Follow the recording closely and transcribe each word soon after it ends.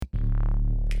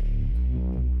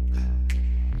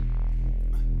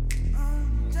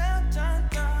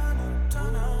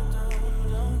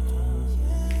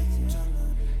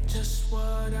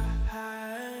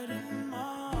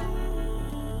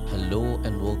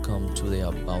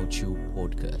About You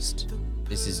podcast.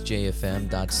 This is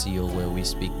JFM.co where we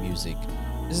speak music.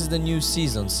 This is the new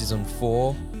season, season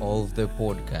 4 of the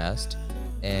podcast.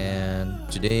 And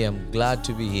today I'm glad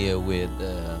to be here with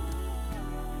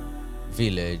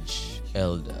Village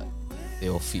Elder,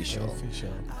 the official.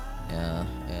 Yeah,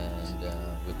 and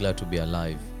we're glad to be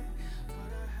alive.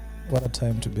 What a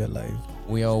time to be alive.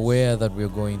 We are aware that we're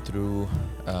going through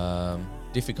a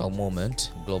difficult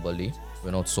moment globally.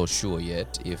 We're not so sure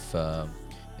yet if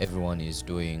everyone is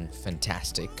doing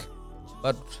fantastic,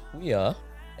 but we are,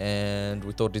 and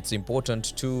we thought it's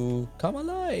important to come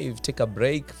alive, take a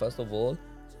break first of all,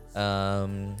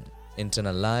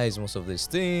 internalize most of these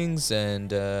things,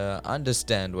 and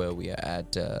understand where we are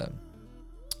at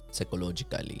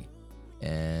psychologically,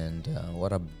 and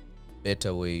what a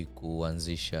better way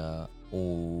kuanzisha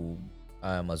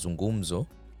haya mazungumzo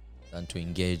than to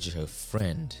engage a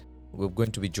friend. We're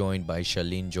going to be joined by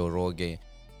Charlene Njoroge,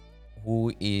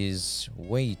 who is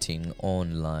waiting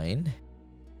online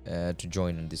to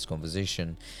join in this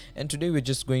conversation. And today we're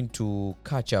just going to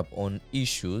catch up on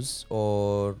issues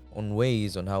or on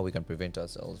ways on how we can prevent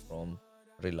ourselves from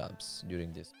relapse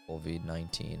during this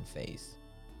COVID-19 phase.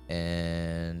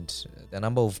 And the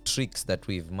number of tricks that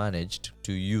we've managed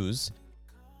to use,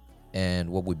 and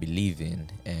what we believe in,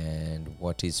 and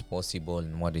what is possible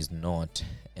and what is not,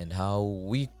 and how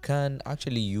we can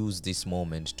actually use this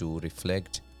moment to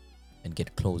reflect and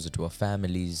get closer to our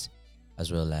families,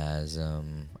 as well as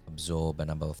absorb a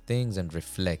number of things and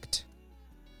reflect.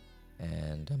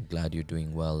 And I'm glad you're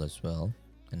doing well as well,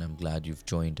 and I'm glad you've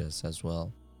joined us as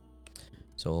well.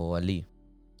 So Ali,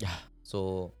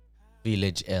 so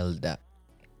Village Elder,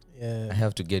 I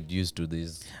have to get used to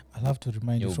this. I'll have to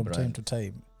remind you from brand. time to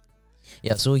time.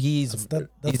 Yeah, so he's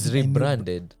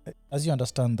rebranded. As you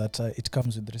understand that it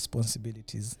comes with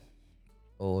responsibilities.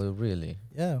 Oh, really?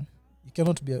 Yeah. You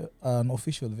cannot be an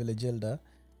official village elder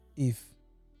if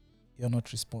you're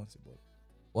not responsible.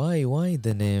 Why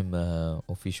the name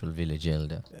official village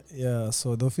elder? Yeah,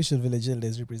 so the official village elder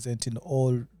is representing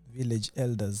all village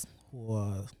elders who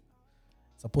are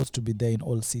supposed to be there in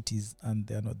all cities, and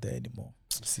they're not there anymore.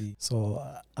 You see, so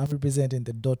I'm representing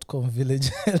the .com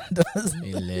village elders.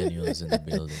 Millennials in the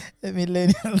building.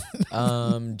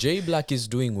 Millennials. Jay Black is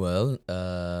doing well,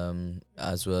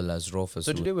 as well as Rofus.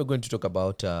 So today we're going to talk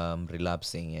about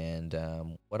relapsing,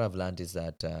 and what I've learned is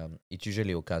that it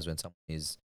usually occurs when someone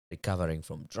is recovering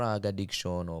from drug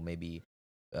addiction, or maybe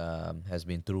has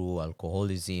been through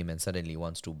alcoholism and suddenly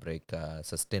wants to break a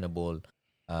sustainable,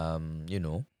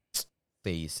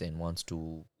 phase, and wants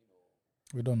to.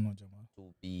 We don't know, Jamal.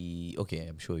 To be okay,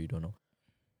 I'm sure you don't know.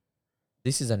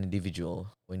 This is an individual,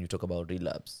 when you talk about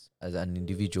relapse, as an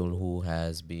individual who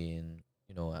has been,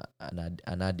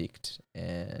 an addict,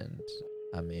 and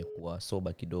amekuwa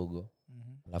soba kidogo,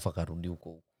 alafu akarudi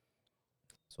huko.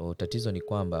 So tatizo ni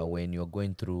kwamba when you're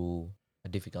going through a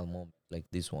difficult moment like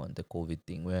this one, the COVID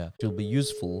thing, where it will be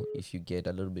useful if you get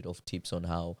a little bit of tips on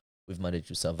how we've managed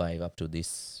to survive up to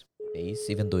this phase,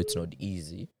 even though it's not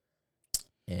easy,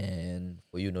 and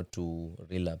for you not to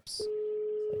relapse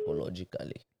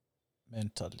psychologically,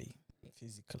 mentally,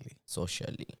 physically,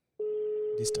 socially.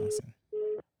 Distancing.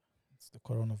 It's the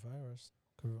coronavirus.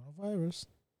 The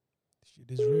shit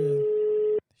is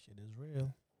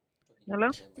real.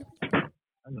 Hello?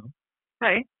 Hello.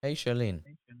 Hi. Hey, Charlene.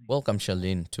 Welcome,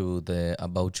 Charlene, to the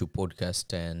About You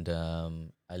podcast. And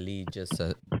Ali just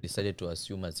decided to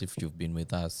assume as if you've been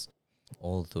with us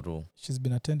all through. She's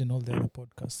been attending all the other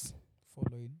podcasts,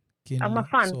 following keenly. I'm a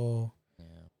fan. So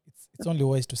it's only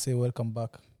wise to say welcome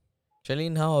back.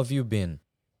 Charlene, how have you been?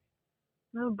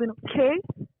 I've been okay.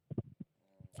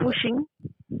 Pushing.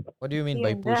 What do you mean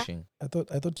by pushing? I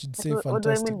thought you'd say fantastic. What do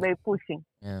I mean by pushing?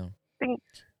 Yeah. I think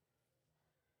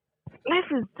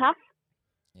life is tough.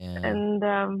 Yeah. And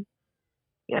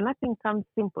nothing comes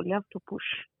simple. You have to push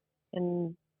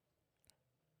and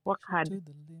work hard.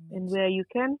 And where you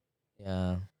can,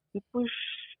 you push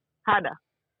harder.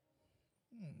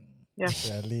 Yeah.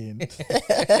 Charlene.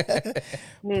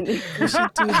 Push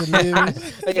it to the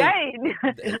limit.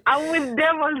 Guys, I'm with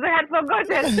devils. I had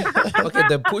forgotten. Okay,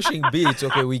 the pushing bit.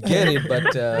 Okay, we get it,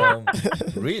 but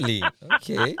really?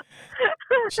 Okay.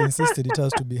 She insisted it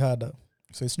has to be harder.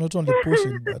 So it's not only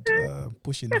pushing, but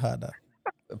pushing harder.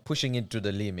 Pushing it to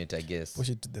the limit, I guess. Push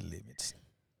it to the limit.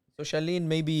 So Charlene,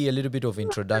 maybe a little bit of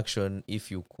introduction,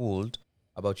 if you could,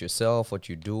 about yourself, what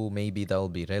you do. Maybe that will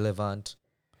be relevant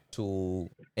to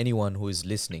anyone who is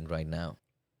listening right now.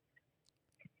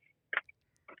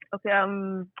 Okay,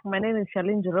 my name is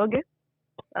Charlene Njoroge.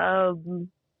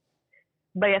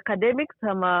 By academics,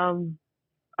 I'm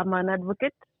an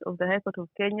advocate of the High Court of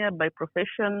Kenya. By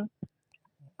profession,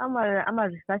 I'm a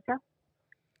researcher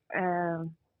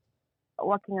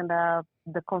working under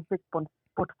the conflict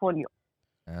portfolio.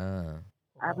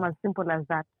 I'm as simple as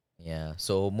that. Yeah.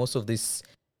 So most of these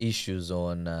issues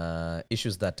on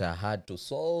issues that are hard to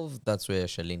solve, that's where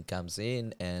Charlene comes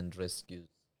in and rescues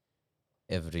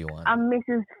everyone. I'm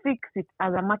Mrs. Fix-It,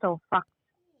 as a matter of fact.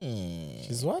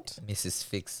 She's what? Mrs.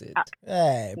 Fix-It.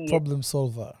 Hey, Yes. Problem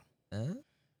solver.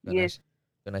 Yes.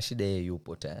 Kuna shida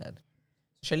yupo tayari.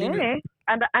 Charlene,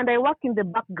 and I work in the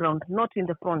background, not in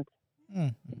the front.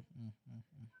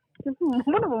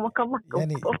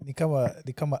 Yani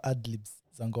ni kama adlibs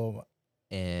za ngoma.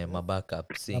 my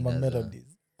backup singers. My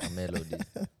melodies. Melodies.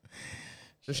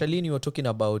 So Charlene, you were talking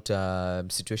about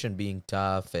situation being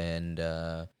tough, and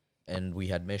we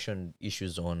had mentioned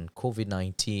issues on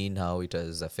COVID-19, how it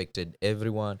has affected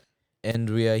everyone. And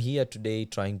we are here today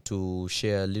trying to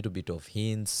share a little bit of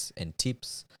hints and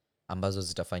tips ambazo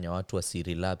zitafanya watu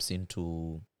relapse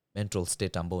into mental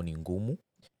state ambao ni ngumu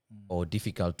or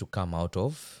difficult to come out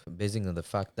of, basing on the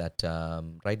fact that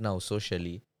right now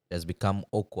socially it has become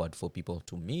awkward for people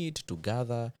to meet, to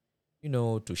gather,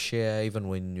 to share, even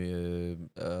when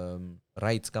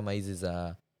rights kama hizi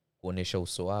za kuonesha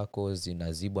uso wako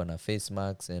zinazibwa na face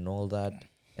masks and all that,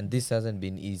 and this hasn't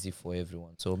been easy for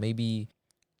everyone. So maybe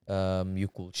you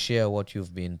could share what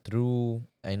you've been through.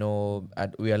 I know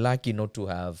we are lucky not to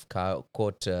have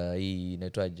caught hii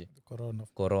inaitwaje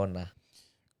corona.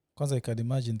 Because I can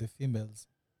imagine the females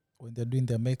when they're doing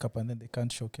their makeup and then they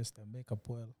can't showcase their makeup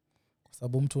well. Kwa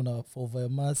sababu mtu una over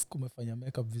mask umefanya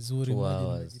makeup vizuri,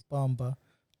 umejipamba.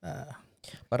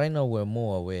 But right now we're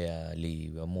more aware,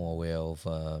 Lee. We're more aware of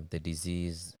the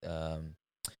disease,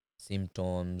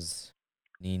 symptoms,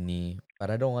 nini. But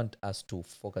I don't want us to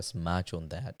focus much on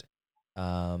that.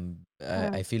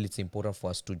 I feel it's important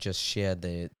for us to just share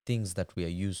the things that we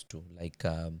are used to, like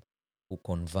who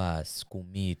converse, who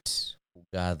meet, who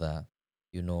gather,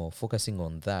 focusing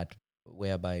on that,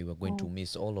 whereby we're going to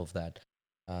miss all of that.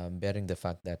 Bearing the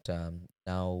fact that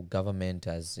now government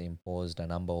has imposed a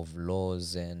number of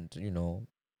laws and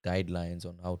guidelines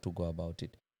on how to go about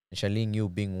it. And Charlene, you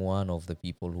being one of the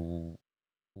people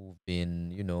who've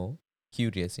been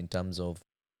curious in terms of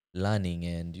learning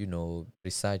and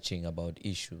researching about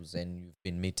issues, and you've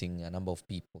been meeting a number of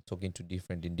people, talking to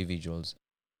different individuals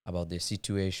about their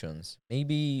situations.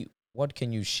 Maybe what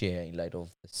can you share in light of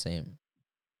the same?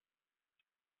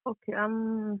 Okay.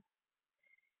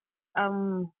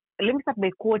 Let me start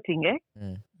by quoting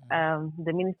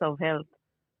the Minister of Health.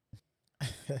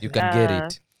 You can get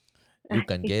it. You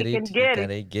can get it.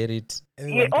 Can I get it?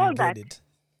 Everyone all can that. Get it.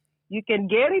 You can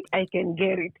get it. I can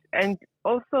get it. And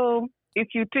also,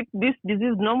 if you treat this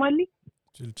disease normally,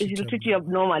 it will treat you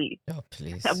abnormally. Oh,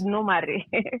 please. Abnormally.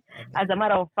 As a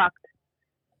matter of fact,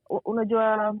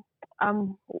 unajua,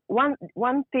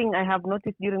 one thing I have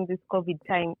noticed during this COVID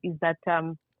time is that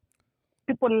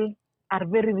people are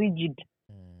very rigid.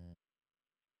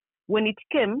 When it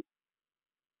came,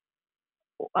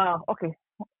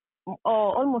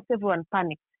 almost everyone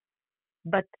panicked.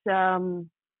 But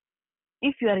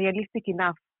if you are realistic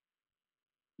enough,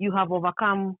 you have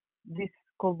overcome this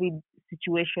COVID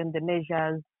situation, the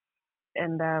measures,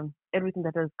 and everything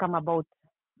that has come about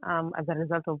as a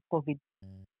result of COVID.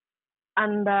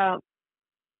 And I'm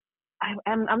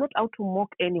not out to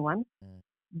mock anyone,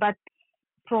 but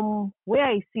from where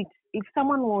I sit, if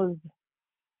someone was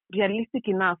realistic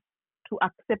enough to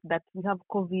accept that we have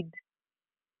COVID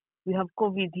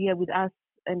here with us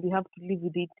and we have to live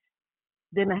with it,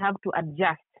 then I have to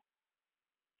adjust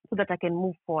so that I can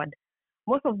move forward.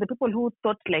 Most of the people who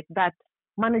thought like that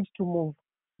managed to move.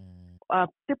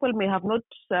 People may have not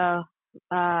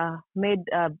made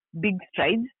big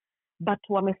strides, but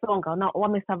wamesonga,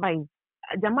 wamesurvive.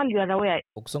 Jamal, you are aware.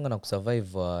 Ukusonga na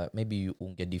kusurvive, maybe you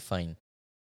define.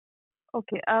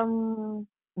 Okay.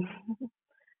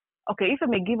 Okay, if I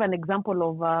may give an example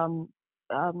of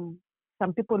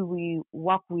some people we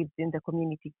work with in the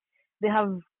community, they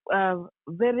have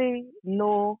very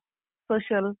low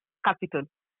social capital,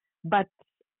 but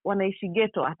wanaishi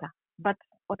ghetto hata, but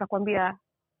watakwambia,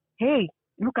 hey,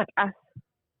 look at us,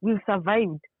 we've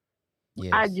survived.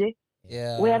 Yes. Aje.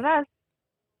 Yeah. Whereas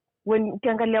when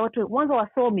ukiangalia watu mwanzo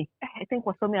wasomi, I think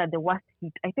wasomi are the worst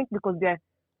hit. I think because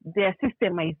they are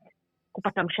systemized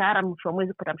kupata mshahara mwisho wa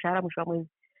mwezi.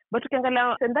 But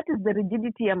ukiangalia, and that is the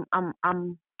rigidity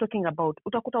I'm talking about.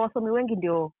 Utakuta wasomi wengi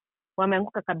ndio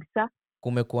wameanguka kabisa.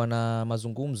 Kumekuwa na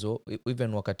mazungumzo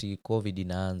even wakati COVID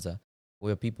inaanza,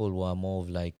 where people were more of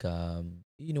like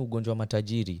hii ni ugonjwa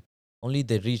matajiri. Only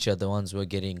the rich are the ones who are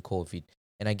getting COVID.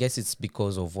 And I guess it's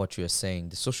because of what you're saying,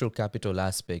 the social capital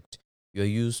aspect.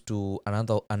 You're used to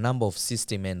a number of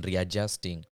system and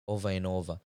readjusting over and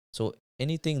over. So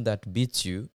anything that beats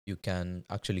you, you can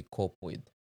actually cope with.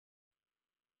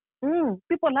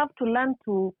 People have to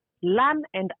learn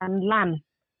and unlearn.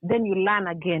 Then you learn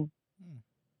again.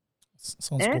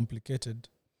 Sounds complicated.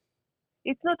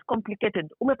 It's not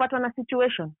complicated. Umepatwa na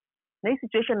situation. Na hii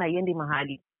situation haiendi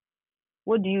mahali.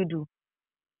 What do? You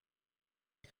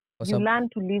learn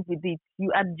to live with it.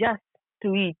 You adjust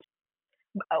to it.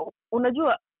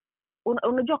 Unajua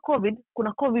COVID,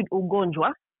 kuna COVID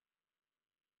ugonjwa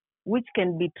which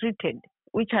can be treated,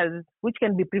 which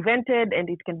can be prevented, and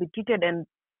it can be treated, and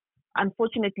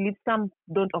unfortunately some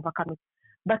don't overcome it.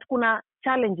 But kuna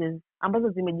challenges ambazo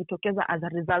zimejitokeza as a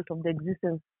result of the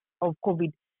existence of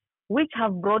COVID, which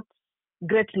have brought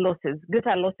greater losses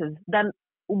than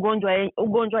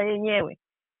ugonjwa yenyewe.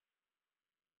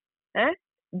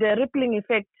 The rippling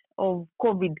effect of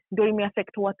COVID ndio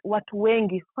imeaffect watu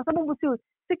wengi, kwa sababu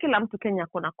si kila mtu Kenya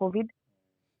kuna COVID,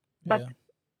 but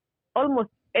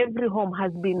almost every home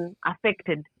has been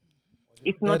affected,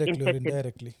 if not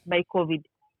infected by COVID.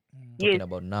 Talking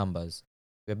about numbers,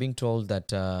 we are being told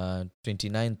that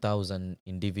 29,000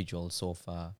 individuals so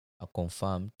far are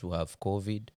confirmed to have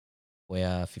COVID,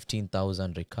 where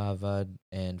 15,000 recovered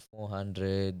and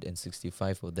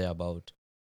 465 or thereabout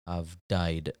have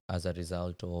died as a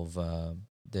result of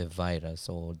the virus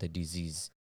or the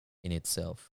disease in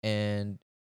itself. And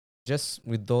just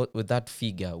with that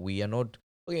figure, we are not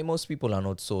most people are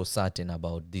not so certain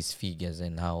about these figures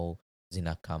and how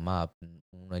zina come up,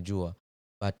 unajua.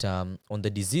 But on the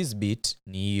disease bit,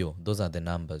 those are the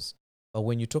numbers. But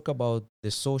when you talk about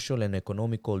the social and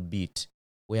economical bit,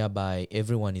 whereby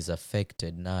everyone is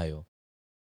affected now,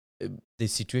 the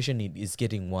situation is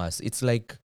getting worse. It's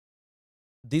like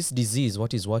this disease,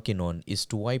 what is working on is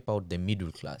to wipe out the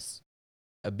middle class.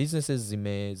 Businesses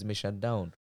zime shut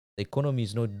down. The economy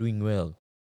is not doing well.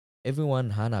 Everyone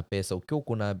hana pesa. Ukiwa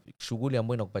kuna shughuli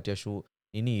ambayo inakupatia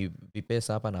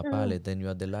vipesa hapa na pale, then you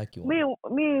are the lucky one.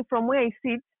 Me from where I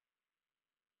sit,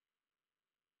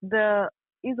 the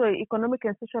economic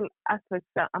and social aspects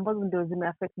ambazo ndio zime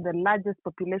affect the largest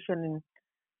populations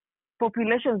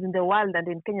in the world and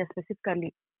in Kenya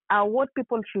specifically are what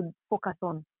people should focus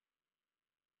on.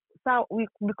 So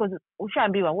because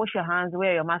ushaambiwa wash your hands,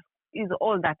 wear your mask, is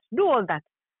all that, do all that,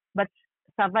 but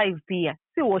survive pia.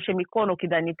 Si uoshe mikono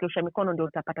kidhani ukiosha mikono ndio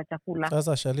utapata chakula.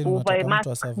 Sasa Shalini, unataka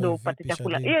mtu asurvive vipi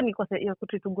chakula? Hiyo ni kosa ya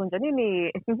kutugonja.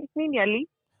 Nini ali?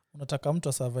 Unataka mtu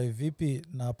asurvive vipi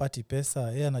na apati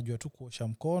pesa? Yeye anajua tu kuosha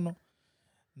mkono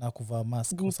na kuvaa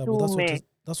mask. Kwa sababu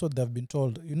that's what they've been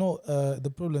told. You know, the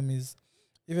problem is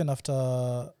even after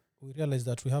we realize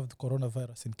that we have the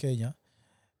coronavirus in Kenya,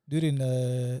 during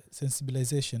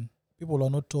sensibilization, people are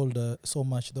not told so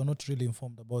much. They're not really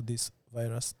informed about this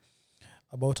virus,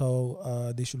 about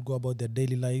how they should go about their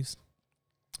daily lives.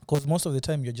 Because most of the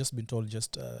time you're just been told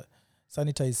just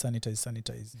sanitize.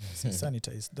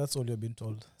 Sanitize. That's all you're being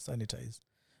told, sanitize.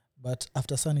 But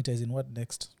after sanitizing, what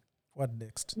next? But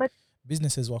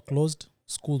businesses were closed,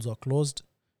 schools were closed,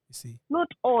 you see.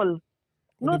 Not all.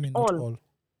 What do you mean not all?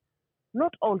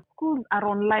 Not all schools are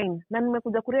online. Na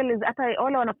nimekuja kurealize hata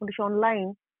wale wanafundisha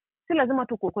online si lazima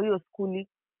tu kwa hiyo skuli,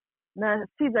 na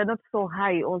fees are not so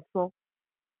high also.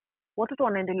 Watoto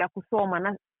wanaendelea kusoma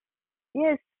na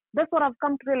yes, that's what I've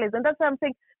come to realize, and that's why I'm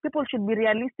saying people should be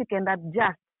realistic and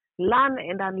adjust, learn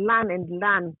and unlearn and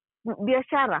learn.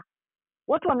 Biashara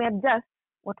watu wameadjust,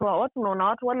 watu unaona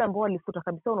watu wale ambao walifuta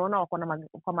kabisa, unaona wako na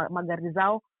magari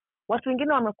zao. Watu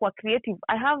wengine wamekuwa creative.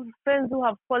 I have friends who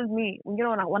have called me, wengine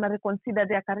wana reconsider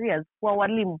their careers kwa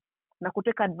walimu na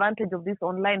kutake advantage of this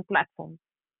online platform.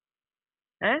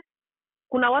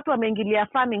 Kuna watu wameingilia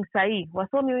farming sahi,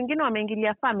 wasomi wengine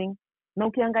wameingilia farming, na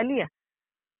ukiangalia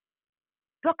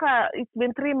it's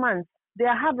been 3 months, they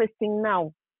are harvesting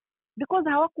now because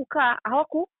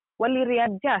wali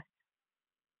readjust.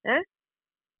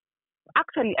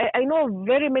 Actually, I know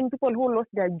very many people who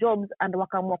lost their jobs and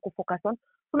wakaamua kufocus on.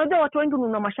 Unajua watu wengi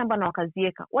una mashamba na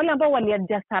wakazieka. Wale ambao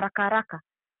waliadjust haraka,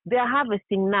 they are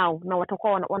harvesting now na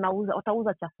watakuwa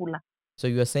watauza chakula. So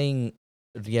you are saying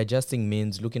readjusting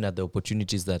means looking at the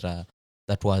opportunities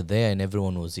that were there and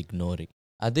everyone was ignoring.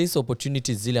 Are these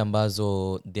opportunities zile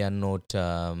ambazo they are not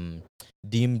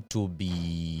deemed to be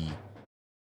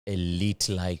elite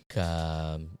like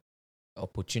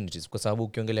opportunities? Kwa sababu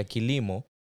ukiongelea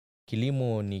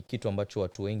kilimo ni kitu ambacho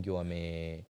watu wengi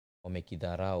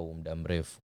wamekidharau muda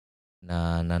mrefu,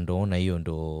 na ndoona hiyo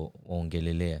ndo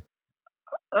waongelelea.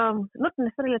 Not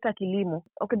necessarily hata kilimo.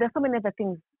 Okay, there's so many other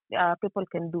things people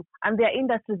can do, and there are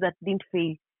industries that didn't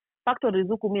fail. Factories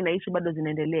huku mimi naishi bado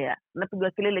zinaendelea,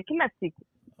 napigwa kelele kila siku.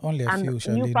 Only a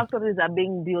few, New factories are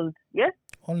being built. Yes,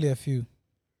 only a few.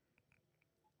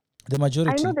 The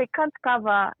majority. I know they can't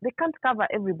cover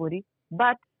everybody,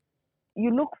 but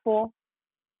you look for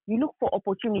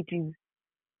opportunities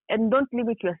and don't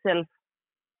limit yourself.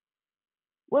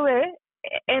 Wewe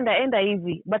enda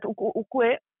easy, but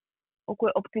ukwe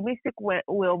optimistic,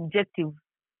 we objective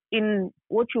in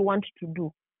what you want to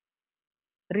do.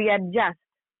 Readjust.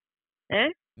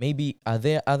 Maybe are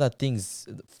there other things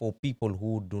for people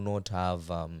who do not have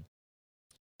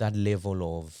that level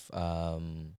of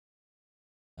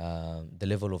the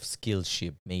level of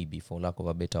skillship, maybe for lack of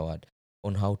a better word,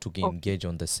 on how to engage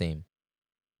on the same?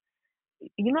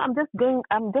 You know, I'm just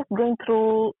going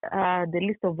through the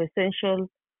list of essential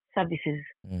services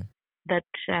that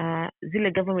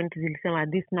zile government zilisema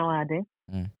this now are the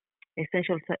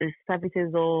essential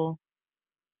services or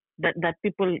that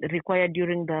people require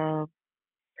during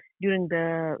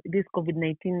this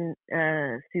COVID-19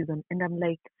 season, and I'm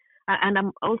like, and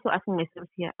I'm also asking myself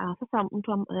here, sasa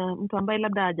mtu ambaye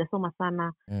labda hajasoma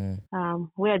sana,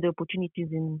 where are the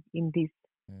opportunities in this?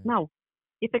 Now,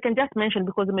 if I can just mention,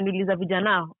 because umeniuliza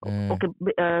vijana, okay,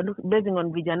 basing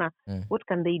on vijana, what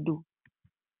can they do?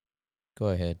 Go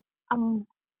ahead.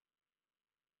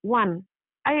 One,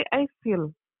 I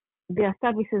feel there are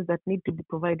services that need to be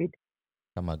provided.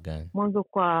 Mwanzo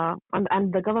kwa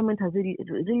and the government has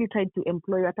really tried to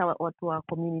employ hata watu wa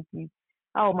community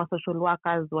au ma social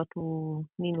workers, watu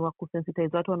nini wa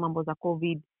kusensitize watu wa mambo za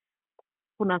COVID.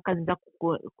 Kuna kazi za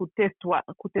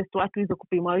kutest watu hizo,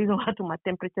 kupima hizo watu ma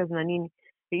temperatures na nini,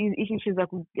 issues za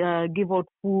give out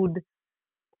food.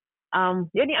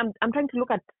 Yani I'm trying to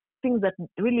look at things that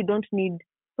really don't need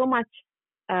so much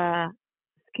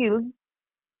skills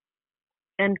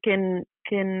and can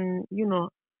you know,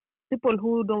 people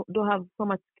who don't have so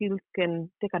much skills can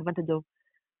take advantage of.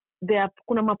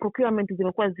 Kuna ma procurement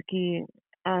zimekuwa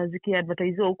ziki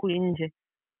advertise huku nje,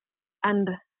 and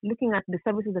looking at the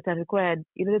services that are required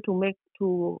in order to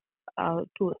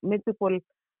make people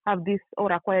have this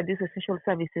or acquire these essential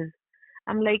services,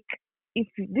 I'm like, if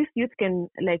this youth can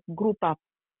like group up,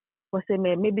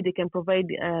 waseme maybe they can provide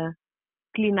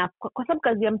clean up, kwa sababu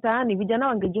kazi ya mtaani vijana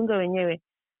wangejunga wenyewe.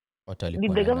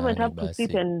 Did the government have to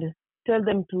sit and tell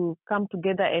them to come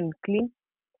together and clean?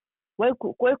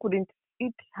 Why couldn't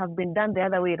it have been done the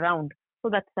other way around, so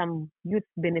that some youth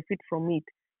benefit from it?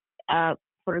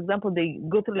 For example, they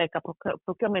go through like a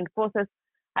procurement process,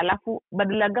 alafu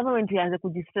badala government ianze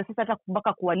kujistress hata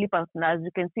kubaka kuwalipa, na as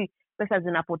you can see pesa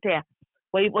zinapotea.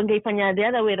 Wangeifanya the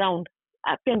other way around,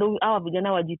 pia ndo hawa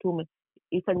vijana wajitume,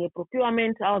 ifanye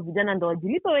procurement, hawa vijana ndo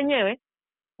wajilipa wenyewe,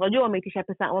 wajua wameitisha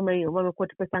pesa,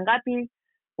 wamekota pesa ngapi,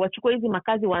 wachukue hizi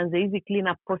makazi waanze hizi clean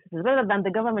up processes, rather than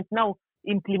the government now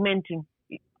implementing.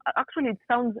 Actually, it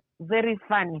sounds very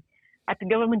funny that the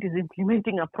government is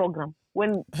implementing a program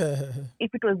when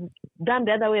if it was done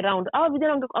the other way around, our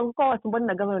vijana wangekuwa wasumbani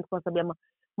na government kwa sababu ya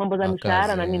mambo za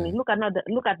mishahara na nini. Look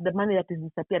at the money that is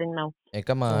disappearing now.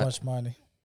 So much money.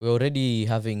 We're already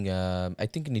having I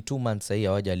think ni 2 months hii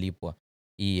hawajalipwa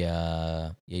hii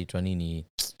yaitwa nini,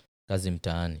 kazi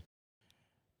mtaani.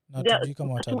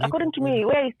 According to me,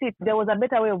 where I sit, there was a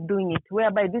better way of doing it,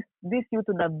 whereby this youth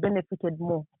would have benefited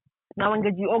more. Now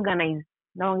wangeji organize.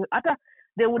 Now hata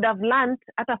they would have learned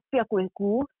hata pia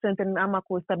strengthen ama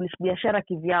establish biashara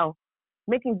kivyao,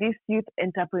 making these youth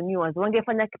entrepreneurs.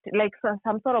 Wangefanya like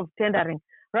some sort of tendering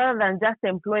rather than just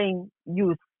employing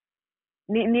youth.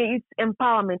 It's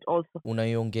empowerment also.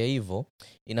 Unaiongea hivyo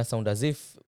ina sound as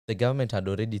if the government had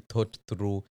already thought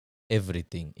through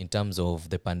everything in terms of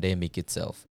the pandemic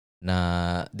itself.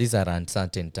 Now these are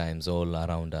uncertain times all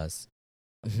around us.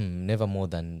 Never more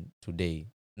than today.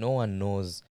 No one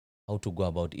knows how to go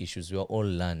about issues. We are all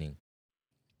learning.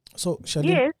 So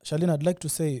Charlene, I'd like to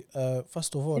say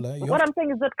first of all, what I'm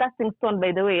saying is not casting stone,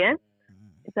 by the way.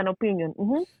 It's an opinion.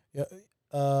 Yeah,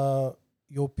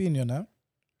 your opinion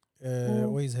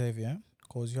weighs heavy,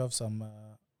 because you have some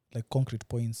like concrete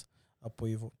points hapo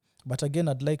hivyo. But again,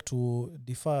 I'd like to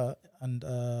differ and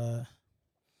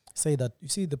say that, you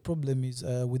see, the problem is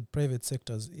with private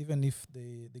sectors. Even if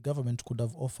the government could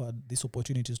have offered these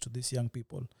opportunities to these young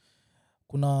people,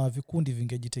 kuna vikundi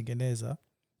vingejitengeneza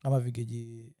ama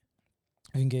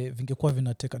vingekuwa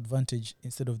vina take advantage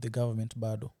instead of the government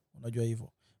bado, unajua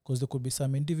hivyo, because there could be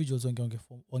some individuals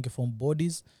wange form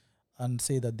bodies and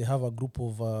say that they have a group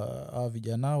of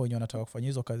vijana wenye wanataka kufanya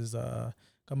hizo kazi za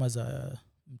kama za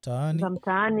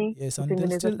mtaani. Yes, and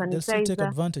they'll still take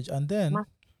advantage. And then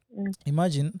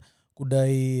imagine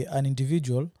kudai an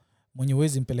individual mwenye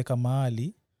wezi mpeleka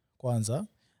mahali kwanza,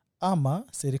 ama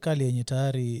serikali yenye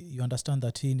tayari you understand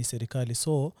that hii ni serikali,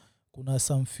 so kuna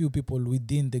some few people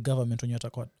within the government wenye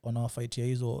wanawafightia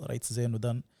hizo rights zenu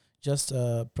than just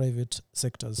private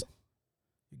sectors.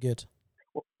 You get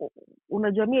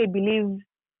unajua me I believe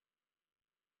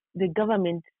the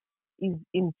government is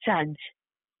in charge,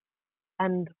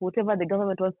 and whatever the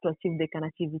government wants to achieve, they can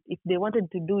achieve it. If they wanted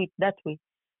to do it that way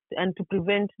and to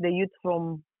prevent the youth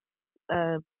from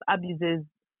abuses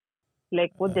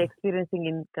like what they're experiencing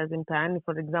in Kazimtaani,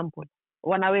 for example,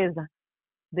 wanaweza.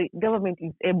 The government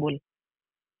is able.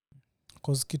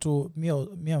 Because kitu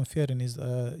me I'm fearing is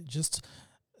just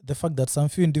the fact that some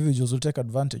few individuals will take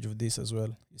advantage of this as well.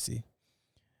 You see,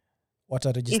 what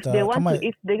are register? If they want to,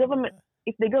 if the government,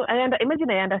 if they go, imagine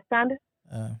I understand.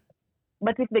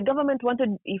 But if the government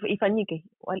wanted, if ifanyike,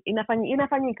 well,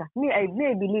 inafanyika. Me I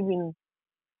believe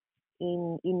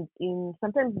in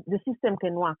sometimes the system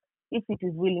can work if it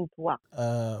is willing to work.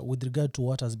 With regard to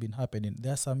what has been happening,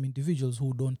 there are some individuals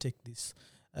who don't take this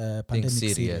pandemic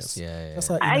serious.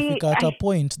 Sasa inafika at a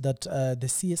point that the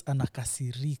CS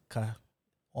anakasirika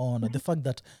on the fact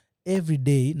that every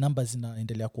day numbers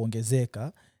zinaendelea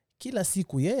kuongezeka. Kila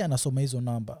siku yeye anasoma hizo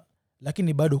namba,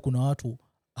 lakini bado kuna watu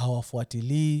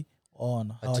hawafuatilii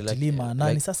hawatilii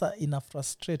maanani. Sasa ina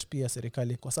frustrate pia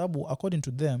serikali, kwa sababu according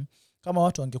to them, kama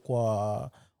watu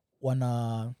wangekuwa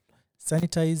wana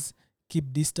sanitize, keep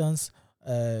distance,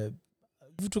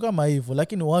 vitu kama hivyo,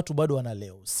 lakini watu bado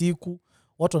wanaleo siku,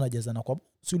 watu wanajazana kwa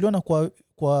si uliona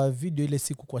kwa video ile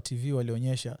siku kwa TV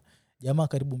walionyesha jamaa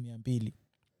karibu 200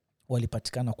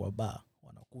 walipatikana kwa bar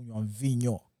wanakunywa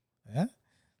mvinyo.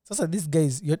 Sasa these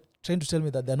guys, you're trying to tell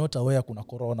me that they're not aware kuna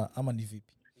corona ama ni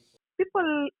vipi?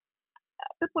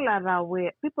 People are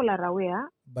aware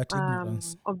but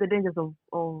ignorance of the dangers of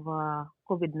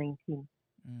COVID-19.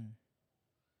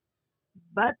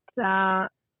 But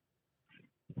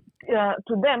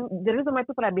to them, the reason why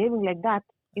people are behaving like that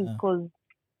is because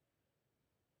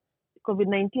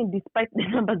COVID-19, despite the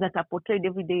numbers that are portrayed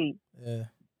every day,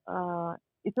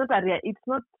 it's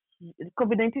not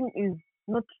COVID-19 is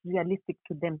not realistic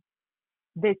to them.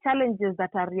 The challenges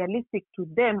that are realistic to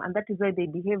them, and that is why they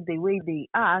behave the way they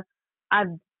are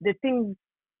the things,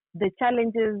 the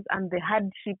challenges and the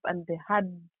hardship and the hard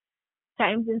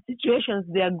times and situations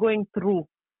they are going through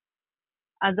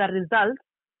as a result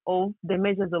of the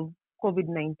measures of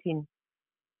COVID-19.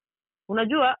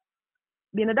 Unajua,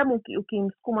 binadamu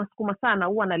ukimsukuma sana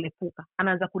huwa analepuka,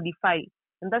 anaanza kudefy,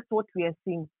 and that's what we are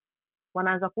seeing.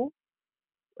 Wanaanza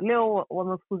leo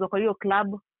wamefukuzwa kwa hiyo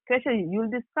club, kesho you'll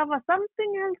discover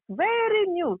something else very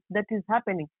new that is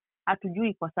happening.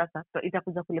 Hatujui kwa sasa,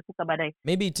 itakuja kulepuka baadaye.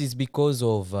 Maybe it is because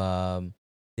of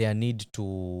their need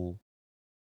to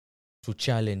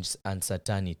challenge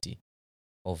uncertainty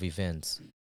of events,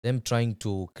 them trying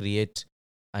to create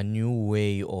a new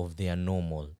way of their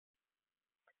normal.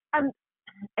 And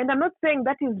I'm not saying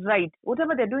that is right.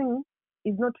 Whatever they're doing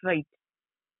is not right,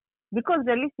 because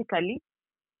realistically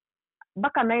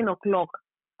back at 9 o'clock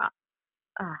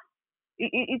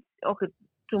it's okay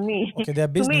to me. Okay, there are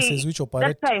businesses which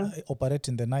operate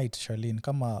in the night, Charlene,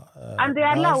 kama and they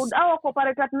are allowed. Au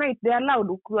operate at night, they are allowed.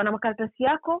 Ukiwa na makaratasi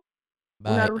yako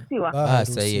unaruhusiwa.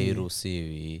 Sasa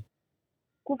hairuhusiwi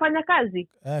kufanya kazi.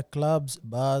 Clubs,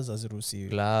 bars haziruhusiwi.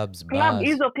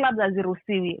 Hizo clubs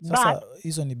haziruhusiwi. Sasa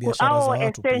hizo ni biashara za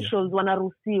watu pia. Essentials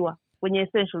wanaruhusiwa kwenye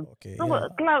essentials. Okay, so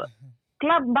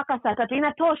club mpaka saa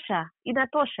 3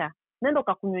 inatosha. Nenda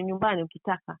ukakunywa nyumbani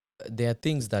ukitaka. There are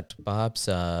things that perhaps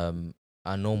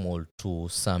are normal to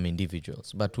some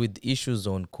individuals, but with issues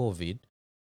on COVID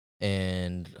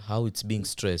and how it's being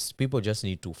stressed, people just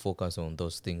need to focus on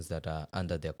those things that are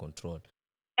under their control.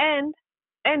 And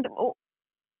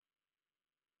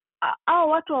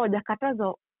watu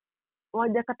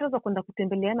hawajakatazwa kwenda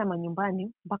kutembeleana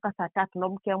manyumbani mpaka saa 3 na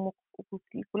mkiamua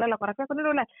kulala kwa rafiki yako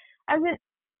ndio la.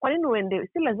 Kwa nini uende?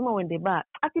 Si lazima uende bar.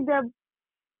 Akija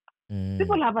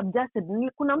people have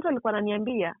adjusted. Kuna mtu alikuwa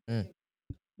ananiambia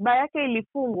bar yake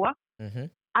ilifungwa.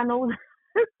 Anauza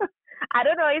I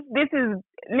don't know if this is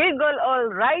legal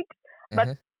or right,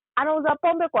 but anauza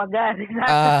pombe kwa gari.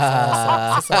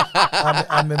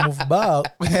 Move bar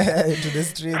to the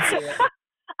streets.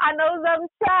 Anauza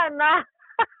mchana.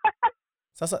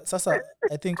 Sasa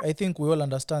I think we all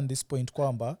understand this point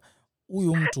kwamba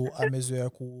huyu mtu amezoea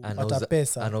kupata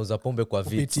pesa, anauza pombe kwa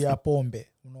vitu kupitia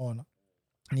pombe, unaona?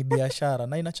 Ni biashara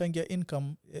na inachangia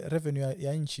income revenue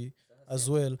ya nchi as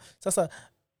well. Sasa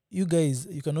you guys,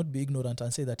 you cannot be ignorant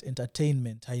and say that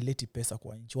entertainment haileti pesa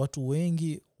kwa nchi. Watu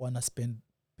wengi wana spend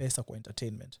pesa kwa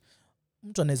entertainment.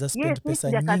 Mtu anaweza spend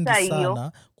pesa nyingi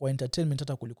sana kwa entertainment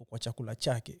hata kuliko kwa chakula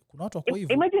chake. Kuna watu wako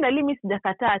hivyo. Imagine mimi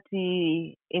sijakataa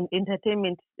ati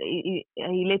entertainment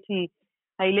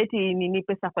haileti nini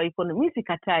pesa kwa economy. Mimi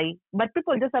sikatai, but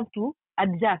people just have to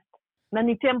adjust. Na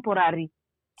ni temporary.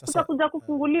 Sasa kuja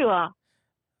kufunguliwa.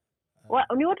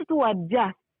 Ni watu tu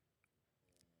adjust.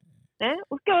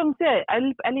 Usikie msee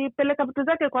alipeleka vitu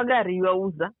zake kwa gari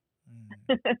yuauza.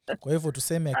 Kwa hivyo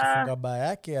tuseme akifunga baa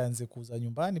yake aanze kuuza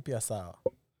nyumbani pia sawa.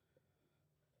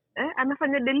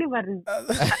 Anafanya delivery.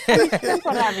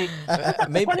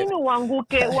 Kwa nini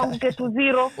uanguke to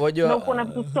zero na uko na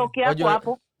vitu stock yako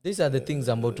hapo? These are the things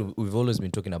we've always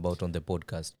been talking about on the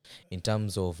podcast in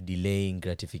terms of delaying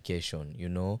gratification, you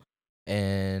know.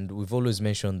 And we've always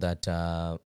mentioned that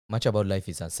much about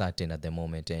life is uncertain at the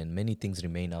moment and many things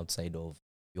remain outside of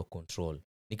your control.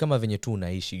 Ni kama venye tu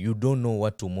unaishi, you don't know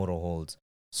what tomorrow holds.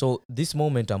 So this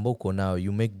moment ambako now,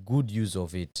 you make good use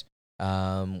of it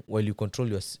while you control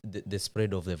the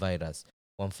spread of the virus.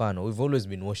 Kwa mfano, we've always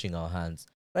been washing our hands.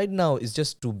 Right now, it's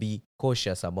just to be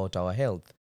cautious about our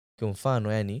health. Kwa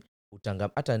mfano, yani,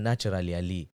 hata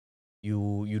naturally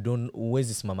you don't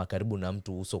uwezi simama karibu na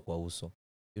mtu uso kwa uso.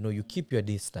 You know, you keep your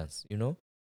distance, you know,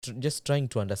 just trying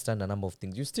to understand a number of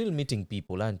things. You're still meeting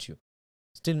people, aren't you?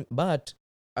 But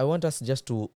I want us just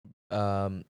to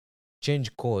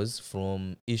change course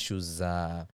from issues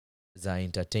za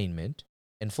entertainment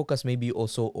and focus maybe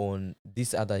also on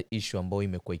this other issue ambayo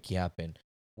imekuwa ikihappen,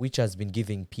 which has been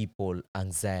giving people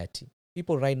anxiety.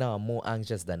 People right now are more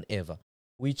anxious than ever,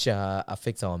 which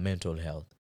affects our mental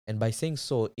health. And by saying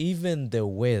so, even the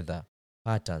weather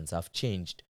patterns have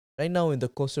changed. Right now in the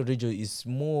coastal region is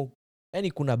more,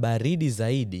 yani kuna baridi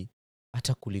zaidi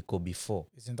hata kuliko before.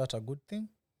 Isn't that a good thing?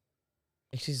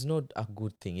 It is not a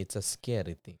good thing, it's a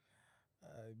scary thing.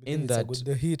 In that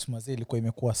the heat mazee ilikuwa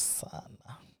imekuwa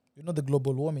sana. You know, the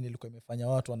global warming ilikuwa imefanya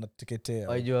watu wanateketea.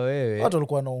 Wajua wewe. Watu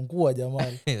walikuwa wanaungua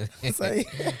jamani. The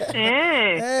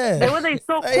weather is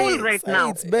so cool right now.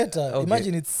 It's better. Okay.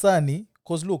 Imagine it's sunny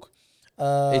because look,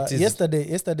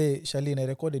 yesterday Charlene, I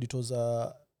recorded it was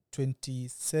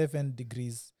 27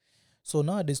 degrees. So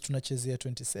nowadays tunachezea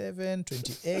 27,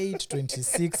 28,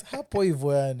 26 hapo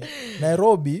hivyo yani.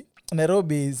 Nairobi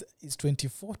is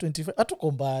 24, 25.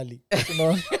 Hatuko mbali.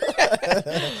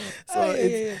 So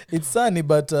it's sunny,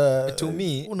 but to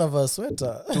me, unavaa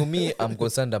sweater. To me, I'm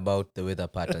concerned about the weather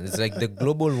pattern. It's like the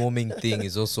global warming thing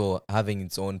is also having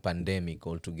its own pandemic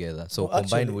altogether. So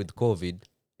combined with COVID,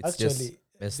 it's just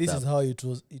messed up. Is how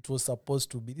it was supposed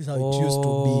to be. This is how it used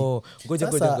to be.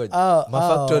 Ngoja. My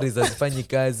factories hazifanyi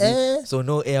kazi, so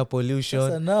no air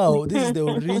pollution. So now this is the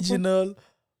original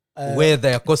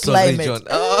weather ya coastal region.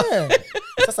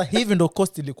 Sasa hivi ndo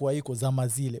coast ilikuwa iko zama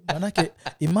zile. Manake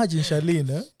imagine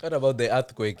Charlene, what about the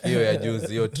earthquake hiyo ya juzi,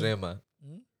 hiyo tremor?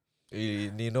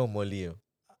 Ni normal hiyo.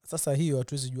 Sasa hiyo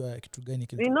hatuwezi jua kitu gani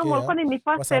kilitokea. Ni normal, kwani ni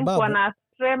first time kwa na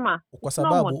tremor. Kwa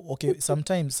sababu okay,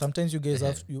 sometimes you guys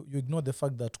have you ignore the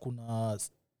fact that kuna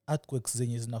earthquakes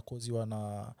zenye zinakoziwa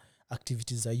na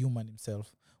activities za human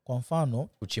himself. Kwa mfano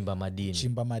kuchimba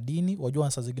madini,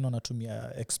 wajua saa zingine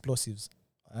wanatumia explosives.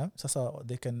 Sasa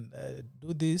they can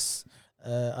do this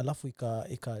alafu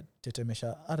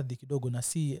ikatetemesha ardhi kidogo, na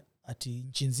si ati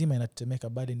nchi nzima inatetemeka,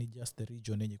 bali ni just the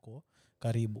region yenye iko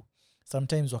karibu.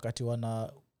 Sometimes wakati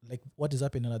wana like what is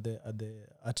happening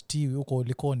at Tiwi huko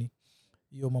Likoni,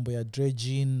 hiyo mambo ya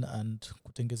dredging and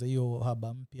kutengeza hiyo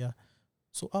haba mpya,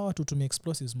 so hawa tutumia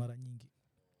explosives mara nyingi.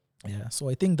 Yeah, so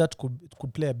I think that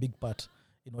could play a big part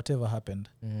in whatever happened.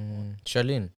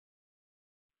 Charlene?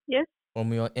 Yes?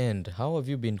 From your end, how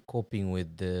have you been coping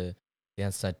with the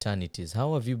uncertainties?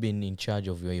 How have you been in charge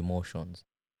of your emotions?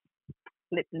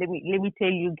 Let me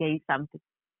tell you guys something.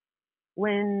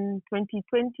 When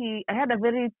 2020, I had a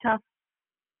very tough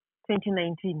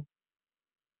 2019.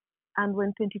 And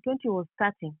when 2020 was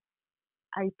starting,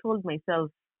 I told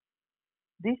myself,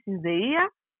 this is the year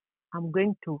I'm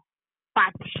going to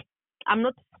patch. I'm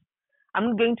not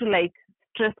going to like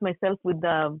stress myself with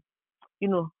the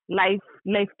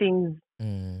life things.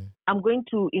 I'm going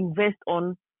to invest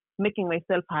on making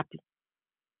myself happy.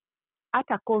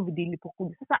 Hata COVID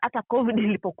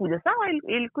ilipokuja. Sawa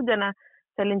ilikuja na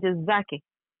challenges zake.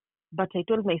 But I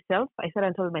told myself,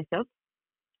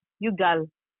 you girl,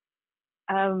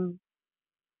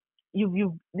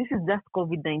 this is just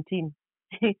COVID-19.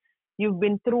 You've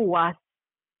been through worse.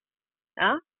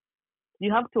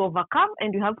 You have to overcome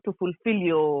and you have to fulfill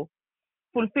your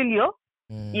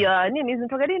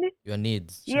your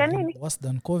needs. Yeah, nini? Worse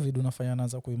than COVID unafanya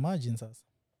naanza kuimagine sasa.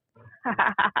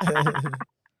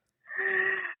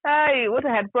 What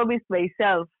I had promised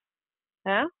myself.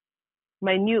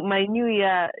 My new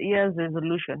year's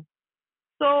resolution.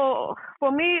 So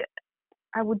for me,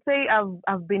 I would say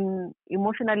I've been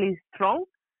emotionally strong,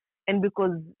 and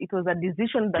because it was a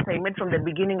decision that I made from the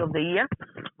beginning of the year,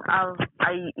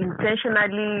 I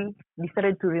intentionally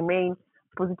decided to remain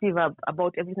positive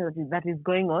about everything that is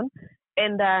going on.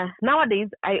 And nowadays,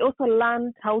 I also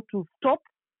learned how to stop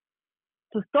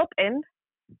and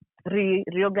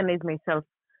reorganize myself.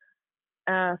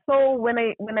 So when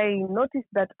I noticed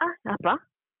that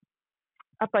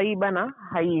hapa hii bana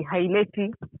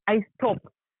haileti, I stop.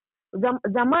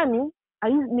 Zamani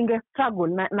ninge struggle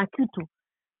na kitu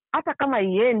hata kama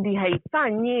iendi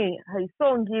haifanyi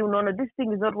haisongi, unaona this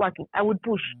thing is not working, I would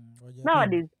push.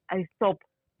 Nowadays I stop,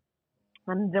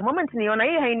 and the moment niona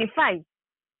hii hainifai,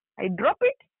 I drop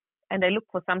it and I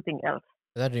look for something else.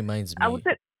 That reminds me. I would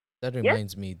say,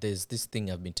 me. There's this thing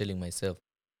I've been telling myself: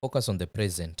 focus on the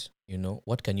present. You know,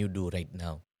 what can you do right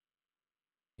now?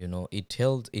 You know,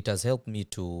 it has helped me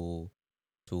to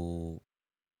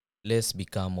less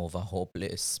become of a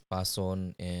hopeless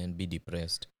person and be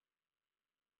depressed.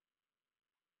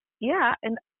 Yeah,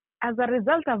 and as a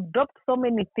result, I've dropped so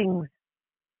many things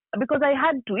because I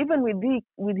had to. Even with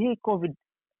the COVID,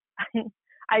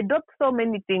 I dropped so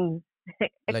many things.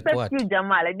 Like Except what? you,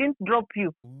 Jamal. I didn't drop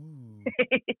you.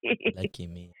 Lucky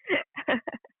me.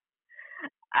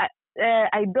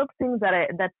 I dropped things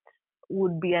that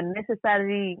would be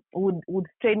unnecessary, would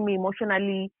strain me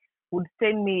emotionally, would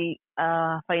strain me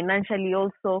financially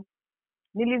also.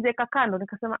 Niliziweka kando,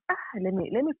 nikasema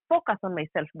let me focus on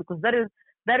myself, because that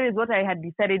is what I had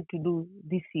decided to do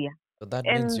this year. So that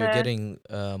means you're getting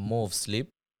more of sleep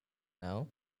now?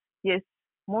 Yes,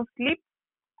 more sleep.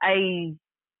 I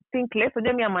think less. So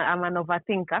I'm an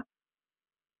overthinker.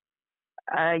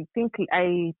 I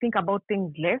think about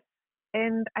things less,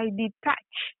 and I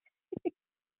detach.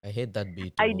 I hate that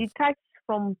bit. I detach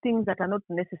from things that are not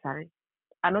necessary,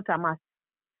 are not a must.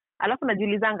 Alafu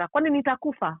najiulizanga, kwani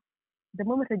nitakufa? The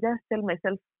moment I just tell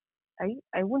myself,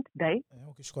 I won't die.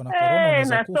 Ukishikwa na corona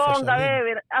unaweza kufa. Nasonga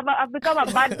wewe. I've become a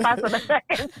bad person.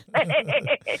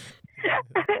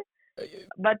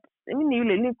 But mimi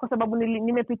yule kwa sababu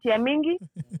nimepitia mingi,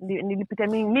 nilipitia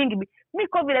mingi. Mimi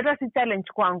COVID hata si challenge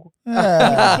kwangu.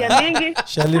 Nilipitia mingi.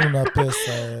 Shalini una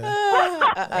pesa.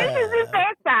 This is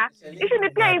pesa. Hizi ni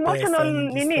pia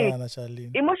emotional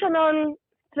emotional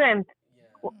strength.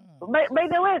 By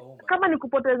the way, kama ni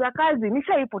kupoteza kazi,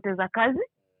 nishaipoteza kazi.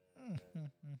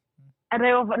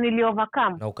 Nili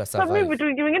overcome. So mimi vitu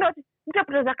vingine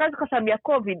nitapoteza kazi kwa sababu ya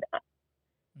COVID.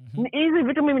 Hizi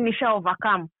vitu mimi nisha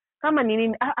overcome. Kama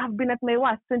nini, I've been at my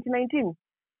worst 2019.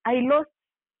 I lost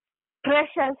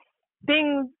precious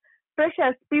things,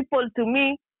 precious people to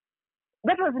me.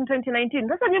 That was in 2019.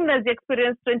 That's what mimi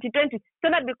experience 2020.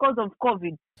 Not because of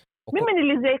COVID. Mimi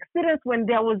nilizi experience when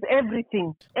there was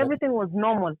everything. Everything was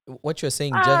normal. What you're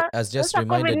saying has just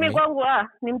reminded me.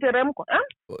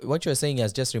 What you're saying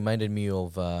has just reminded me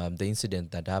of the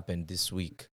incident that happened this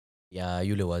week. Ya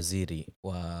yule waziri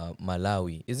wa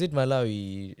Malawi. Is it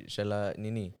Malawi? Shala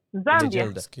nini?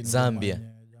 Zambia.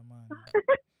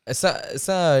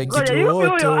 Sa kitu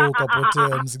wote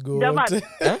ukapotea, mzigo wote.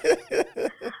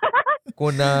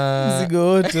 Kuna mzigo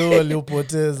wote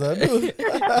waliopoteza.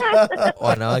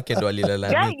 Wanawake ndo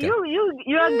walilalamika.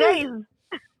 You are guys.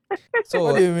 So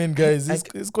what do you mean, guys?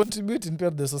 He's contributing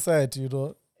to the society, you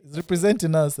know. He's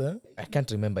representing us, eh? I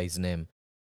can't remember his name.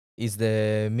 He's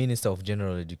the Minister of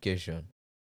General Education,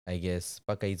 I guess.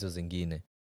 Paka hizo zingine.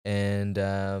 And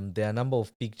there are a number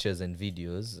of pictures and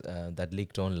videos that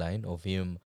leaked online of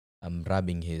him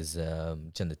rubbing his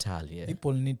genitalia.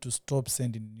 People need to stop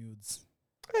sending nudes.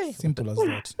 Simple as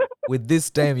that. With this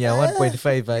time,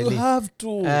 1.5. You have to.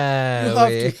 You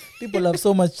have to. People have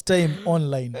so much time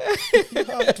online. You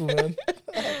have to, man.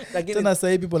 Tena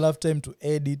say people have time to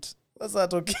edit. Sasa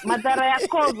toki. Madhara ya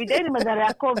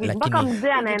COVID. Mpaka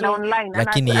mzee anaenda online.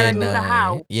 Lakini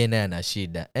yeye ana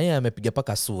shida. Yeye amepiga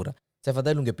paka sura.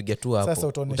 Tafadhali ungepiga tu hapo.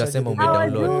 Utasema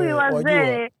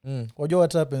umedownload. Wajua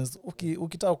what happens?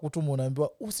 Ukitaka kutuma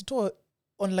unaambiwa usitoe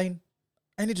online.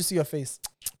 I need to see your face.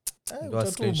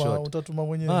 Utatuma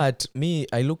mwenyewe. But me,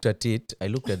 I looked at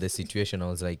the situation. I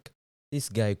was like, this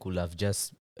guy could have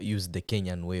just used the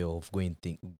Kenyan way of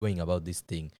going about this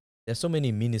thing. There's so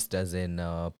many ministers and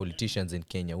politicians in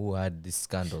Kenya who had this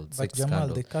scandal, but Jamal,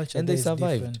 scandal, the culture and they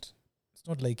survived. Different. It's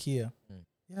not like here.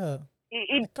 Yeah,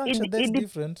 the culture there is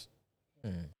different.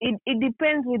 It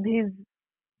depends with his.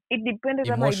 It depends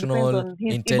on his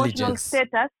emotional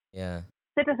status. Yeah.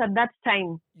 Status at that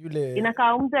time.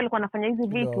 Inakaa mtu alikuwa anafanya hizi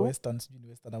vitu. Western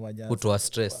amajazi. Kutoa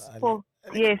stress.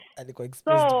 Yes. Alikuwa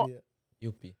exposed pia.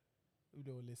 Yupi.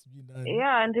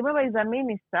 Yeah, and remember he's a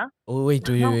minister. Oh wait.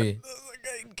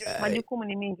 Majukumu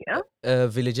ni mingi,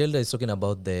 Village Elder is talking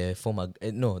about the former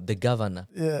the governor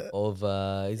of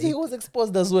he was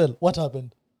exposed as well. What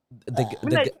happened?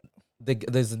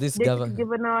 There's this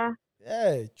governor.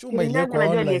 chuma iliyoko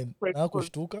online na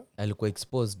kushtuka. Alikuwa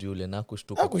exposed yule na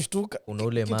kushtuka. Una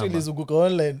ule Kitu mama. ilizunguka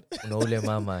online. Una ule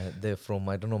mama they from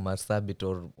I don't know Marsabit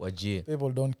or Wajir.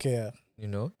 People don't care. You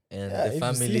know, and the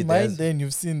family if you see mine, then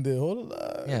you've seen the whole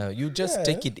you just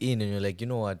take it in and you're like, you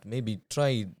know what, maybe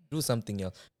do something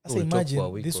else. So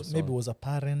imagine this maybe was a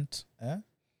parent,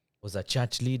 was a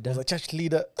church leader,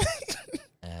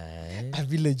 a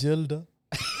village elder.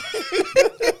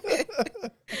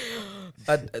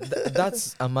 But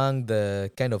that's among the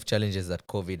kind of challenges that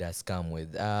COVID has come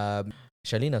with.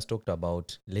 Charlene has talked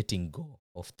about letting go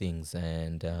of things,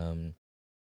 and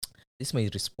this may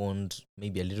respond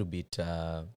maybe a little bit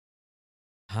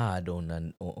hard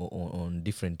on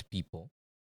different people,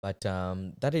 but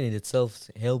that in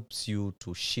itself helps you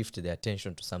to shift the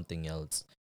attention to something else.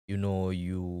 You know,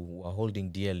 you are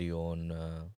holding dearly on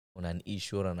an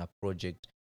issue or on a project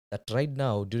that right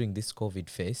now during this COVID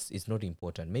phase is not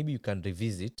important. Maybe you can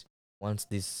revisit once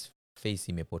this phase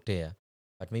imepotea,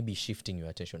 but maybe shifting your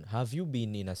attention. Have you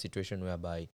been in a situation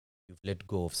whereby you've let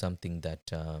go of something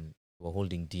that you were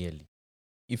holding dearly?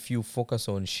 If you focus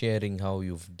on sharing how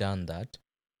you've done that,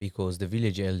 because the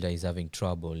village elder is having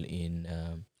trouble in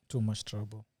too much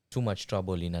trouble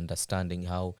in understanding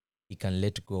how he can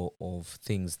let go of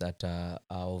things that are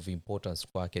of importance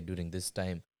kwake during this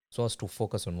time, so as to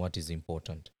focus on what is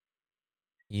important,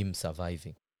 him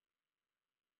surviving.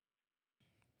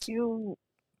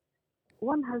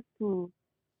 One has to,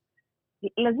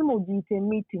 lazima ujiite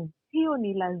meeting. Hiyo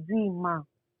ni lazima.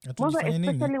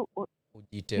 Especially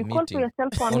you call for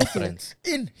yourself for conference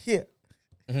in here.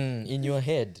 In your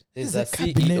head there's a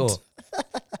CEO.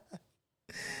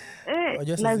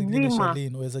 Lazima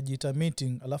unaweza jiita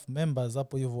meeting alafu members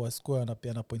hapo hivyo wasikuwa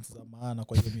wanapeana points za maana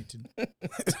kwa hiyo meeting.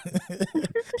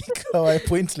 Ikawa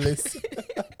pointless.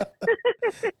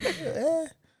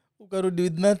 Ukarudi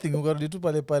with nothing, ukarudi tu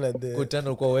pale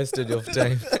kutana kwa wasted of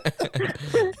time.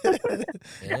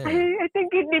 I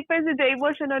think it depends on the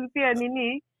emotional pia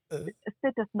nini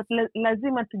status, but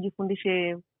lazima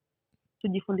tujifundishe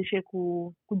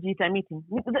kujiita meeting.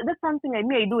 That's something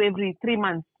I do every 3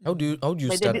 months. How do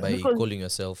you start by calling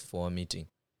yourself for a meeting?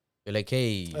 You're like,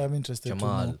 hey, I'm interested,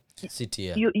 Jamal, sit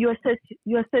here. You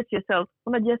assess yourself.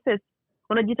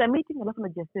 Unajiita meeting alafu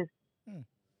unajiassess.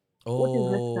 What is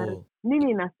necessary?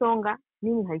 Nini inasonga,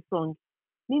 nini haisongi?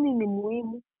 Nini ni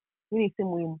muhimu, nini si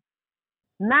muhimu?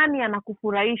 Nani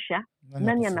anakufurahisha,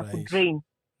 nani anakudrain?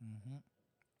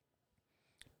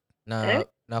 Na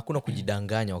hakuna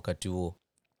kujidanganya wakati huo.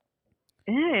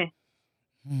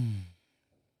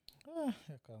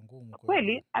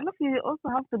 Kweli, alafu you also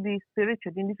have to be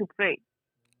spiritual. You need to pray.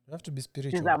 You have to be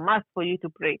spiritual. It's a must for you to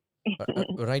pray.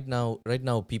 Right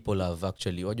now people have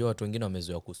actually, wajua watu wengine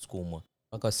wamezoea kusukumwa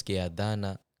mpaka wasikie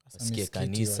adhana, wasikie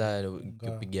kanisa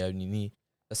ukipiga nini.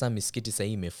 Sasa misikiti sasa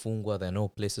imefungwa, there are no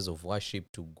places of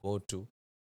worship to go to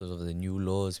because of the new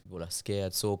laws. People are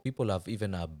scared, so people have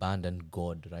even abandoned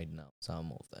God right now,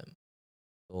 some of them.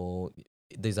 So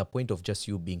there's a point of just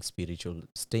you being spiritual,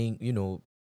 staying,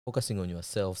 focusing on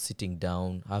yourself, sitting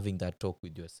down, having that talk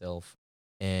with yourself,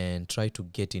 and try to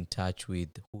get in touch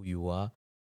with who you are.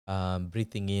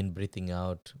 Breathing in, breathing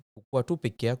out. Kwa tu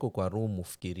peke yako kwa room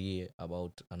ufikirie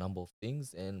about a number of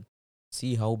things and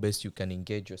see how best you can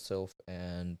engage yourself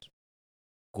and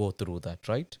go through that,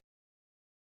 right?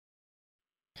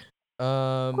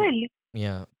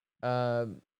 Yeah.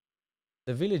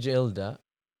 The village elder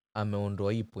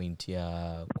ameondoa hii point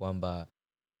ya kwamba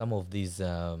some of these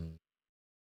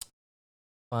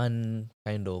fun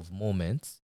kind of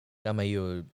moments kama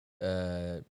hiyo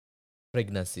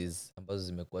pregnancies ambazo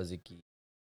zimekuwa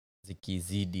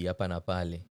zikizidi hapa na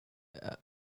pale.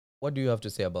 What do you have to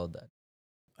say about that?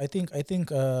 I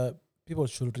think people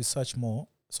should research more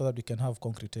so that we can have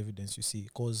concrete evidence, you see,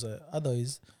 because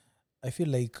otherwise I feel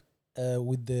like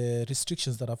with the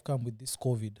restrictions that have come with this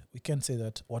COVID, we can't say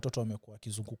that watoto wamekuwa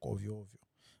kizunguka ovyo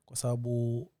kwa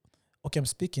sababu I'm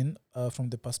speaking from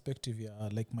the perspective ya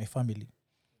like my family.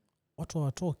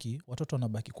 Watoto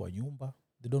wanabaki kwa nyumba,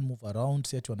 they don't move around,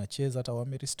 si ati wanacheza, hata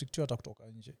wamerestrictiwa hata kutoka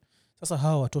nje. Sasa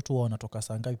hawa watoto wao wanatoka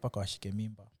saa ngapi mpaka washike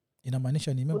mimba?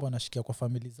 Inamaanisha ni mimba wanashikia kwa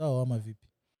family zao ama vipi?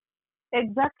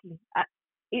 Exactly.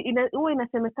 Huwa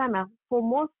inasemekana for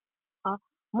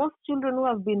most children who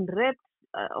have been raped,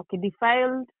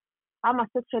 defiled ama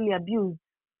sexually abused,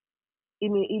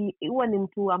 huwa ni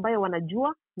mtu ambaye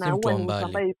wanajua na huwa ni mtu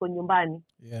ambaye yuko nyumbani.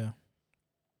 Yeah.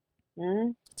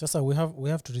 Sasa we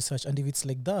have to research, and if it's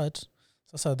like that,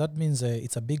 sasa that means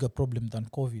it's a bigger problem than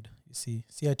COVID, you see.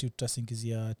 Si ati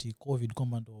tutasingizia ati COVID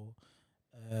kama ndo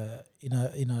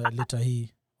ina leta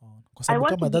hii kwa sababu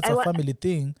kama that's a family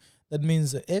thing, that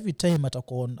means every time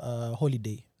atakuwa on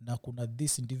holiday na kuna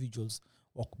these individuals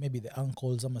maybe the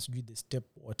uncles ama sijui the step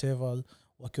whatever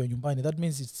wakiwa nyumbani, that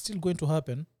means it's still going to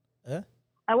happen.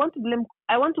 I want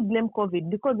to blame COVID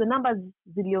because the numbers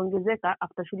ziliongezeka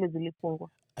after shule zilifungwa.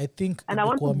 I think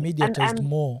ilikuwa mediatized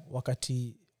more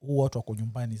wakati huu watu wako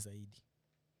nyumbani zaidi.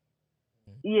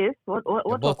 Yes,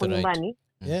 watu wako nyumbani.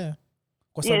 Yeah.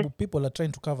 Kwa sababu people are trying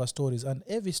to cover stories and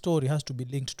every story has to be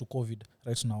linked to COVID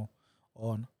right now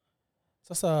on.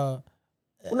 Sasa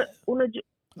unajua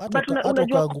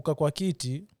ukaanguka kwa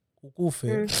kiti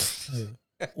ukufe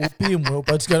upimwe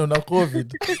upatikane na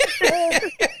COVID.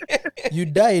 You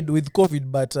died with COVID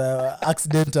but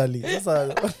accidentally.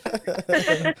 Sasa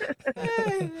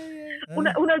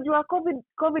unajua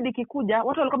COVID ikikuja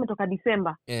watu walikuwa wametoka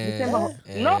December.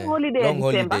 Long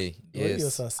holiday.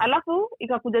 Yes. Alafu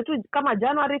ikakuja tu kama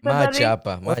January, February.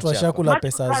 Watu washakula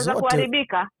pesa zote.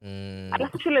 Kuharibika.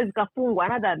 Alafu shule zikafungwa,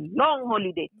 another long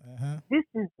holiday.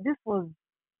 This was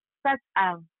such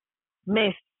a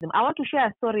mess. I want to share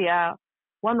a story.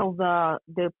 One of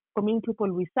the community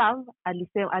people we serve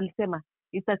alisema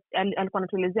alikuwa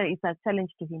anatuelezea it's a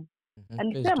challenge to him.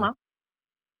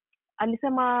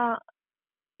 Alisema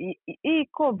hii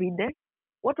COVID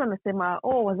watu wanasema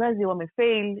wazazi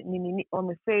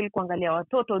wamefail kuangalia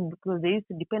watoto because they used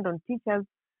to depend on teachers.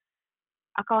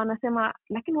 Akawa anasema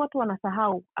lakini watu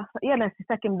wanasahau yeye na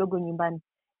sisake mdogo nyumbani.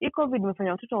 Hii COVID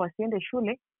imefanya watoto wasiende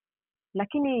shule,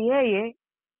 lakini yeye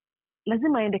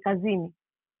lazima aende kazini.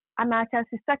 Anaacha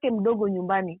sisake mdogo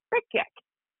nyumbani peke yake.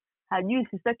 Hajui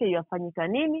sisake yafanyika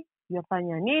nini,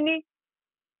 yafanya nini,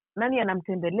 nani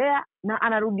anamtembelea, na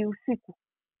anarudi usiku.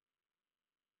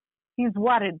 He's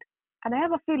worried. And I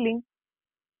have a feeling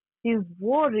his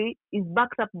worry is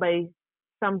backed up by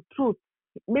some truth.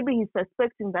 Maybe he's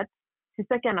suspecting that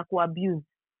sisake anakuwa abused.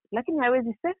 Lakini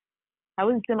hawezi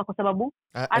sema kwa sababu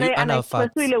ana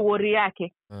ile worry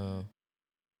yake.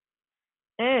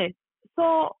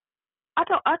 So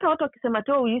hata watu wakisema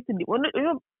tu we used to be,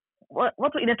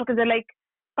 watu inatokeza like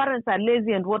parents are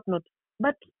lazy and what not,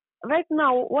 but right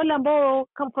now wale ambao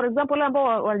for example wale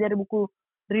ambao wanajaribu ku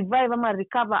revive ama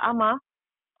recover ama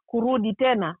kurudi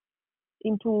tena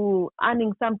into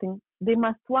earning something, they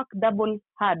must work double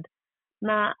hard.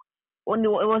 Na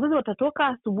wazazi watatoka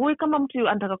asubuhi, kama mtu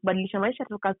anataka kubadilisha maisha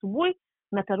atatoka asubuhi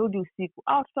na tarudi usiku.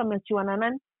 Au watoto wameachiwa na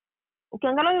nani?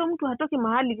 Ukiangalia huyo mtu hatoki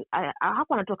mahali,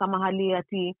 hapo anatoka mahali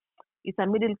ati it's a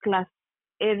middle class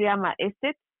area ama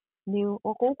estate, ni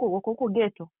wako huko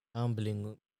ghetto,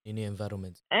 humbling in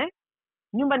environment.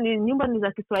 Nyumba ni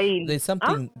za Kiswahili.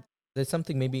 There's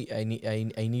something maybe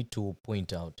I need to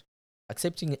point out.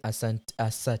 Accepting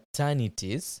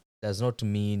uncertainties does not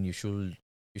mean you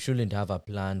shouldn't have a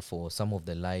plan for some of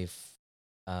the life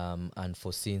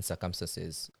unforeseen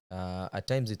circumstances. At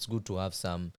times it's good to have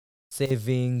some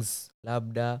savings,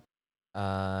 labda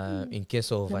in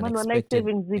case of unexpected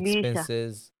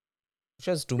expenses.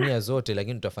 Ushazitumia zote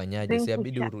lakini utafanyaje?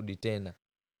 Siabidi urudi tena.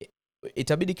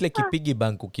 Itabidi kile kipigi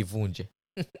bank ukivunje.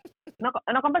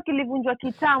 Na kwamba kilivunjwa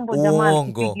kitambo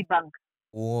jamani, kipigi bank.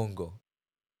 Uongo.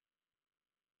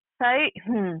 Sai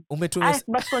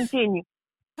but continue.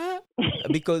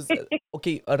 Because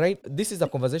okay, all right, this is a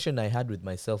conversation I had with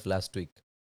myself last week.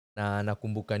 Na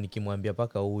nakumbuka nikimwambia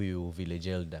paka huyu village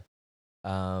elder,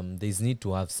 there's need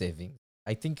to have savings.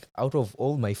 I think out of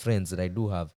all my friends that I do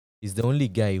have, he's the only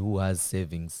guy who has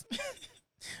savings.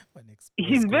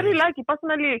 He's very lucky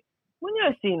personally.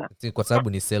 Mwenyewe sina. Kwa sababu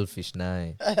ni selfish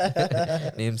naye.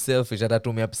 Ni selfish,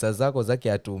 atatumia pesa zako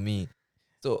zake atumii.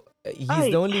 So he's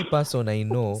the only person I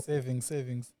know.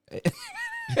 Savings.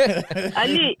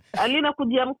 Ali na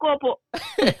kujia mkopo.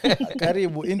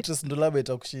 Karibu, interest ndo labda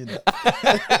itakushinda.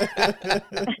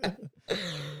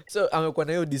 So amekuwa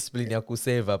na hiyo discipline ya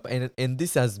kusave up, and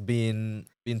this has been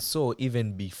so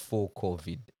even before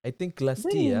COVID. I think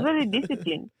last year. Very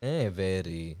disciplined.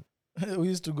 Very. We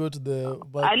used to go to the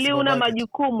Ali una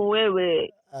majukumu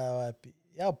wewe. Wapi?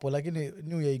 Yapo lakini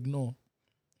ni ya ignore.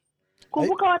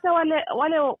 Kumbuka hata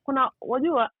wale kuna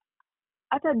wajua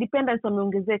hata dependence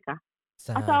wameongezeka.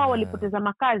 Hata wao walipoteza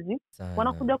makazi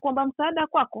wanakuja kuomba msaada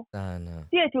kwako. Sana.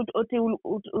 Si eti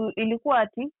ilikuwa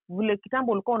ati vile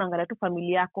kitambo ulikuwa unaangalia tu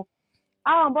familia yako.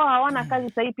 Hao ambao hawana kazi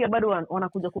sasa pia bado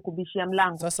wanakuja kukubishia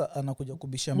mlango. Sasa anakuja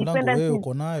kubishia mlango, wewe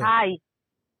uko nayo. Hai.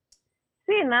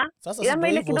 Sina. Kama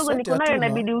ile kidogo niko nayo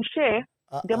inabidi ushare.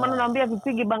 Ndio maana naambia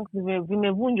vipigi bank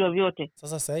vimevunjwa vyote.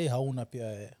 Sasa hii hauna pia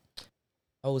wewe.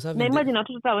 Na imagine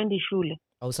watoto waende shule.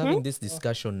 I was having this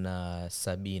discussion na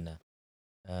Sabina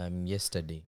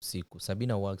yesterday usiku.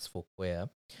 Sabina works for Queer.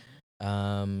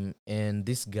 And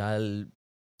this girl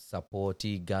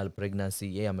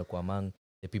pregnancy, yeye amekuwa among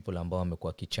the people ambao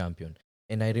amekuwa ki-champion.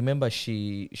 And I remember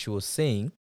she was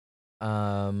saying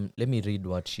let me read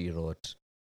what she wrote.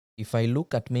 If I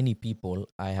look at many people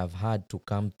I have had to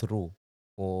come through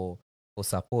for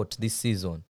support this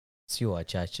season, sio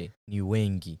wachache, ni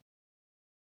wengi.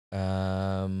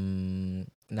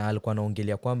 Na alikuwa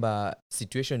anaongelea kwamba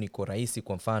situation iko rahisi.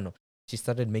 Kwa mfano, she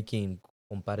started making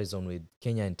comparison with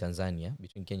Kenya and Tanzania,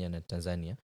 between Kenya and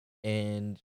Tanzania,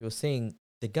 and she was saying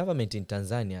the government in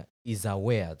Tanzania is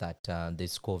aware that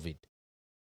there's COVID,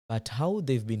 but how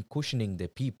they've been cushioning the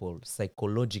people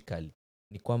psychologically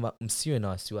ni kwamba msiwe na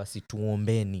wasiwasi,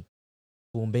 tuombeni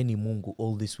Mungu,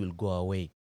 all this will go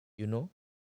away. You know,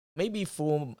 maybe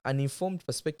from an informed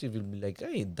perspective you'll be like,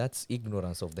 hey, that's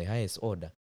ignorance of the highest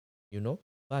order, you know,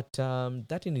 but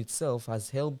that in itself has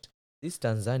helped these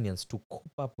Tanzanians to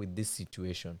cope up with this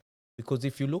situation. Because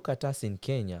if you look at us in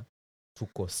Kenya,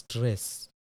 tuko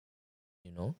stress,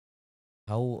 you know,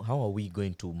 how are we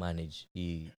going to manage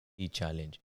the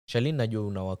challenge? Charlene, najua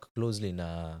una work closely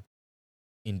na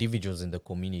individuals in the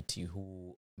community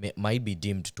who might be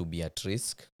deemed to be at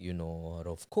risk, you know,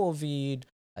 of COVID,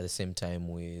 at the same time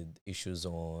with issues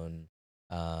on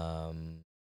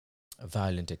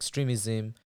violent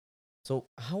extremism. So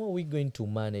how are we going to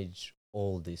manage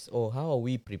all this, or how are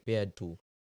we prepared to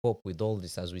cope with all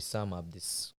this as we sum up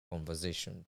this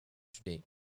conversation today?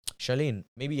 Charlene,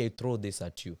 maybe I throw this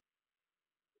at you.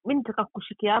 Mi nitaka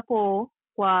kushikia hapo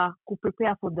kwa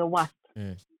kuprepare for the worst.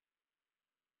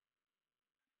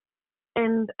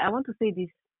 And I want to say this.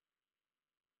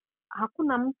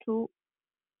 Hakuna mtu,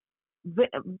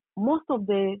 most of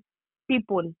the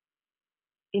people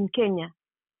in Kenya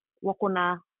wako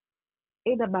na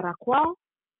either barakwao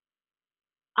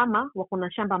ama wako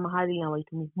na shamba mahali na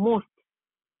waitumii. Most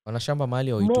wana shamba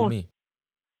mahali waitumii.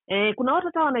 Kuna watu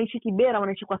hata wanaishi Kibera,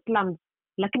 wanaishi kwa slums,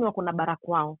 lakini wako na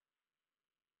barakwao.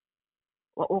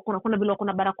 Kuna bila wako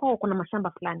na barakwao, wako na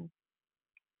mashamba fulani.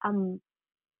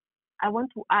 I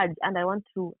want to urge, and I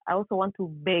also want to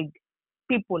beg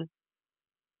people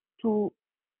to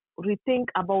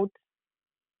rethink about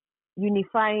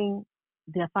unifying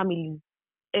their families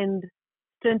and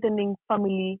strengthening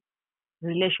family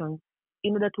relations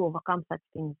in order to overcome such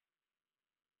things.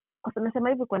 Kwa sababu nasema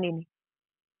hivi kwa nini?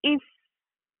 If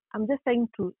I'm just trying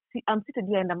to see, I'm seated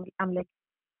here and I'm like,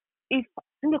 if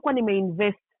ningekuwa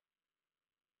nimeinvest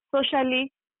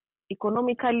socially,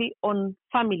 economically on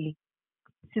family,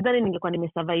 sidhani ningekuwa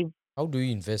nimesurvive. How do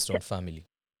you invest on family?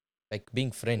 Like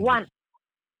being friendly? One,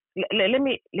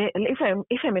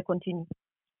 if I may continue,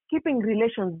 keeping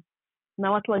relations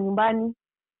na watu wa nyumbani.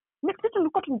 Next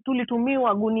tulikuwa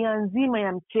tulitumiwa gunia nzima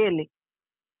ya mchele.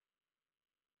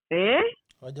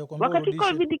 Wakati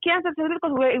COVID kianza,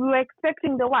 we were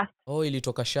expecting the worst.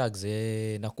 Ilitoka shags,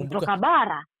 nakumbuka. Kutoka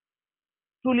bara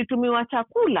tulitumiwa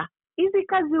chakula. Hizi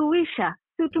kazi huisha,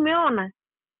 si tumeona?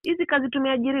 Hizi kazi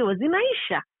tumeajiriwa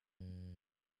zinaisha.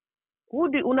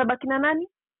 Unabaki na nani?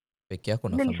 Peke yako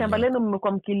na familia. Shamba lenu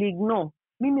mmekuwa mkiligno.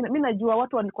 Mimi najua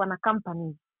watu walikuwa na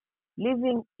companies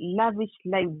living lavish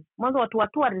lives. Mwanzo watu wa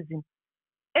tourism.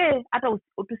 Hata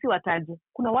tusiwataje.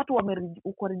 Kuna watu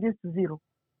wako reduced to zero.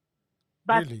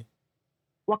 But really?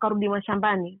 Wakarudi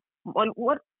mashambani.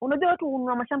 Unajua watu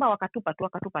una mashamba wakatupa tu.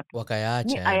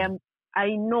 Wakayaacha.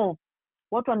 I know.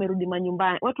 Watu wamerudi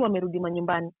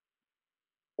manyumbani.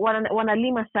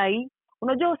 Wanalima sai.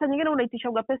 Unajua saa nyingine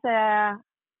unaitisha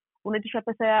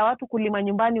pesa ya watu kulima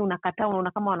nyumbani, unakataa,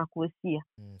 unaona kama wanakuwesia.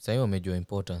 Sasa hiyo umejua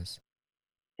importance.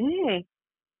 Lile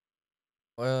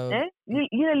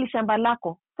lishamba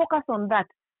lako, focus on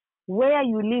that. Where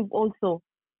you live also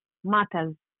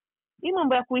matters. Hii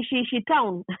mambo ya kuishi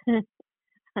town.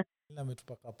 Ila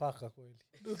metupaka kweli.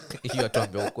 Hiyo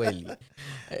tuambie ukweli.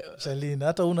 Charlene,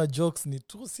 hata una jokes ni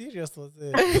too serious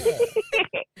wazee.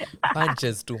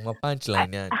 Punches tu, ma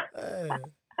punchline yani.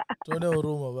 Tuone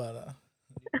huruma bana.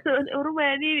 Huruma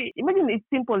ya nini? Imagine it's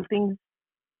simple things.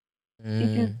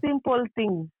 It is simple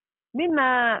things.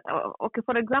 Mina, okay,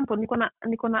 for example,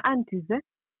 niko na aunties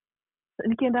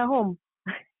nikienda home.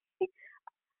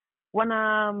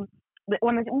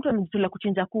 Mtu anajitolea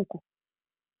kuchinja kuku.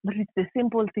 But it's the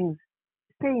simple things.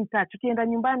 Stay in touch. Ukienda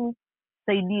nyumbani,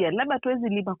 saidia. Labda tuwezi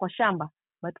lima kwa shamba,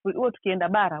 but huo tukienda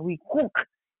bara, we cook.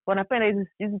 Wanapenda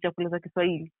hizi chakula za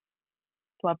Kiswahili.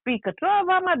 Tuwapika.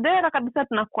 Tuwavaa madera kabisa,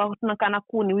 tunakana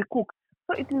kuni, we cook.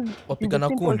 So it is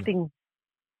simple things.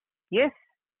 Yes.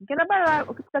 Ukienda bara,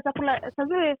 ukipika chakula,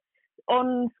 sazue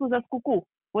on Suza Kuku,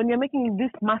 when you're making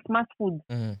this mass food,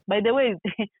 by the way,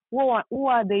 who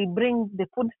are they bring the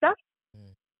food stuff?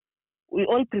 We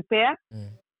all prepare.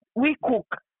 We cook.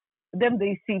 Them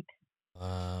they sit.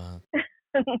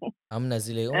 Amna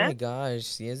zile, oh my gosh,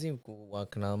 siwezi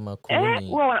kuwakna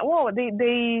makuni.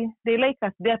 They like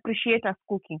us. They appreciate us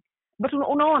cooking. but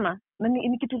unaona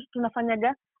ni kitu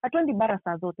tunafanyaga, hatuendi bara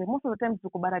saa zote. Most of the time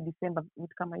tuko bara December,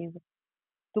 vitu kama hizo.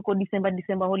 Tuko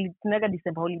December holiday, tunaga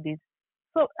December holidays.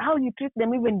 So how you treat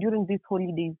them even during these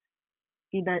holidays,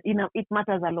 it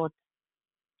matters a lot.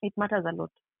 It matters a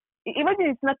lot. Imagine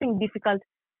it's nothing difficult.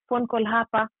 Phone call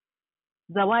hapa,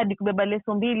 zawadi, kubeba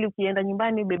leso 2, ukienda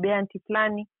nyumbani ubebea aunti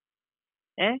fulani.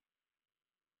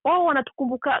 Wao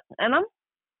wanatukumbuka,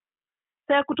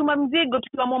 Sasa kutuma mzigo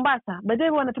tukiwa Mombasa, baadaye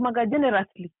wanatumaga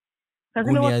generously. Sasa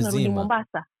zile watu tunarudi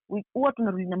Mombasa, huwa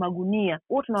tunarudi na magunia,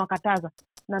 huwa tunawakataza.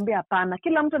 Naambia hapana,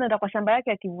 kila mtu anaenda kwa shamba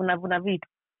yake akivuna vitu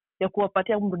ya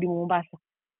kuwapatia mrudi Mombasa.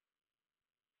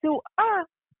 So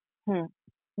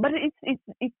but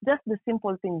it's just the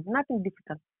simple things, nothing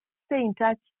difficult. Stay in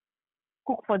touch,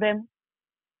 cook for them,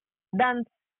 dance.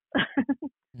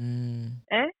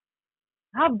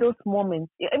 Have those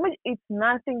moments. It's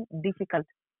nothing difficult.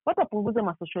 Watu wapunguze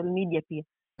ma social media pia.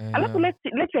 Alafu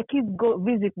let your kids go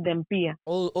visit them pia.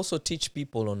 Also teach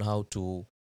people on how to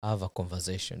have a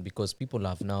conversation, because people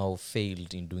have now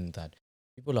failed in doing that.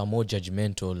 People are more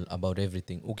judgmental about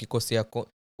everything. Ukikosea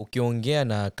ukiongea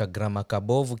na kagrama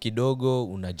kabovu kidogo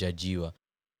unajajiwa.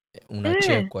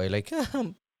 Unachekwa like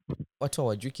watu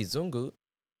hawajui Kizungu.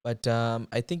 But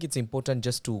I think it's important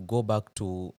just to go back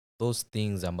to those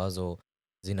things ambazo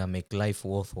zina make life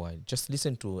worthwhile. Just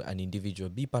listen to an individual,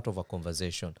 be part of a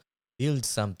conversation, build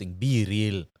something, be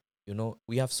real. You know,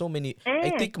 we have so many.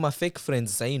 I think my fake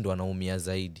friends sahi ndo wanaumia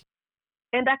zaidi.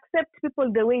 And accept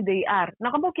people the way they are.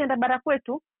 Na kama ukienda bara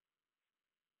kwetu,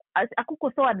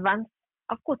 akuko so advanced.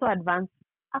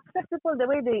 Accept people the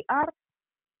way they are.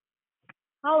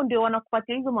 Hao ndio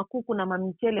wanakupatia hizo makuku na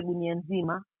mamichele gunia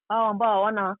nzima. Hao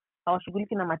ambao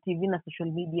hawashughuliki na TV na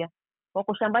social media.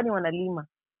 Wako shambani wanalima.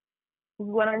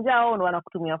 Ukiwa njaa wao ndo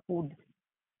wanakutumia food.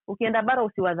 Ukienda bara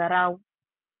usiwadharau.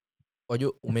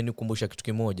 Wajua umenikumbusha kitu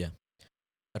kimoja.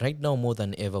 Right now more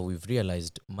than ever we've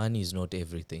realized money is not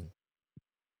everything.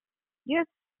 Yes.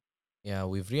 Yeah,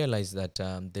 we've realized that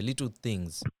the little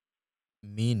things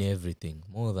mean everything,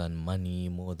 more than money,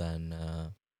 more than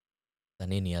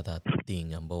any other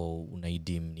thing ambao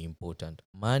unaidim ni important.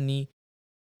 Money,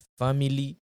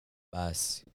 family,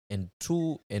 bas, and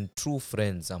true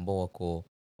friends ambao wako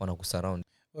wanakusurround.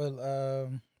 Well,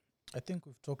 I think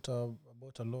we've talked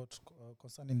about a lot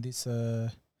concerning this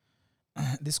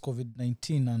this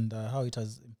COVID-19 and how it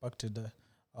has impacted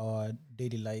our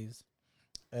daily lives.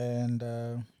 And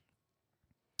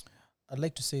I'd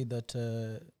like to say that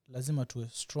lazima tuwe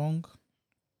strong.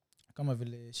 Kama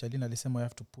vile Shalina alisema, we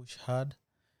have to push hard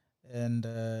and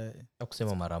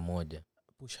kusema mara moja,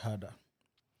 push harder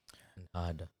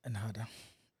and harder.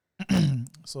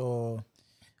 So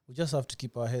we just have to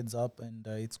keep our heads up, and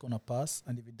it's going to pass.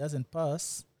 And if it doesn't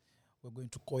pass, we're going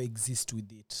to coexist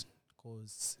with it,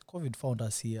 because COVID found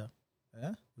us here.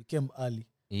 We came early.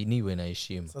 Niwe na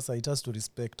heshima. Sasa it has to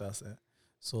respect us.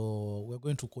 So we're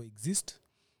going to coexist,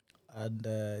 and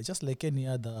just like any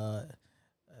other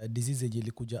disease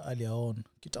ilikuja earlier on.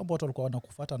 Kitambo watu walikuwa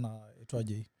wanakufuata na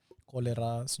etwaje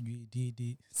cholera, sijui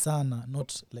DD sana,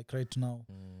 not like right now.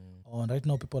 Right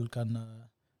now people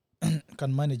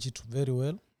can manage it very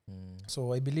well.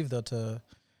 So I believe that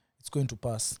it's going to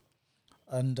pass.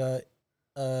 And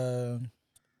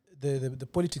the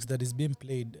politics that is being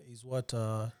played is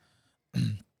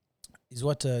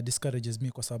what discourages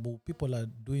me, kwa sababu people are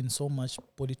doing so much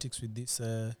politics with this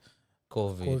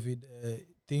COVID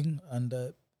thing. And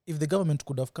if the government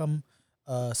could have come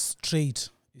straight,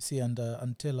 you see, and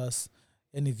tell us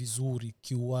any vizuri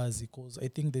kiwazi, because I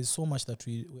think there's so much that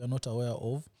we are not aware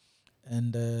of.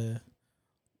 And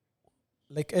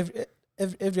like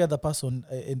every other person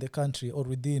in the country or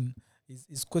within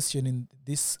is questioning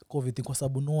this COVID thing, because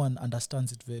no one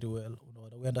understands it very well.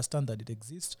 We understand that it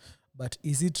exists, but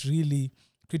is it really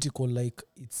critical? Like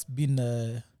it's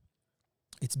been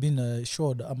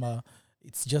showed,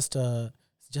 it's just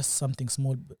something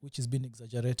small which has been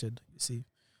exaggerated. You see,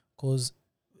 because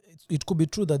it could be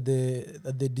true that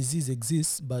the disease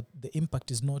exists, but the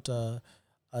impact is not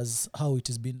as how it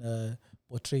has been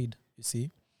portrayed. You see.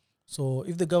 So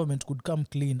if the government could come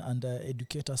clean and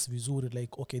educate us vizuri,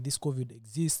 like, okay, this COVID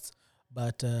exists,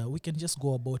 but we can just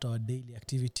go about our daily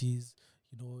activities,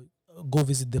 go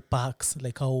visit the parks,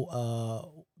 like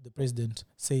how the president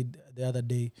said the other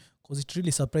day, because it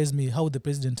really surprised me how the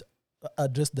president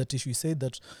addressed that issue. He said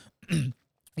that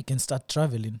we can start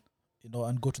traveling,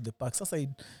 and go to the parks. So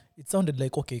it sounded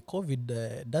like, okay,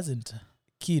 COVID doesn't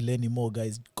kill anymore,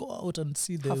 guys. Go out and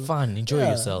see have fun, enjoy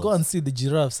yourself. Go and see the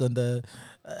giraffes and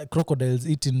crocodiles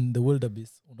eating the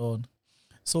wildebeest.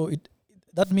 So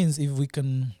that means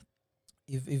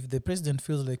if the president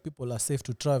feels like people are safe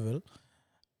to travel,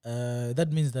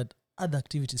 that means that other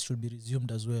activities should be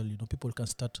resumed as well. People can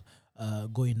start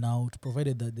going out,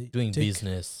 provided that they doing take,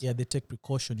 business. Yeah, they take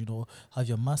precaution. Have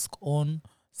your mask on,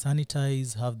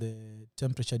 sanitize, have the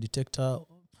temperature detector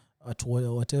at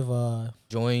whatever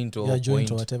joint or joint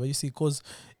point. or whatever. You see, because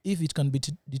if it can be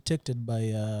detected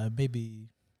by maybe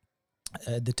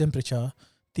the temperature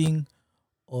thing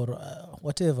or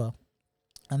whatever,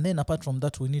 and then apart from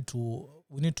that, we need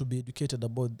to be educated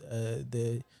about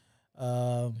the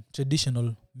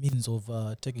traditional means of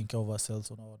taking care of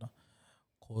ourselves,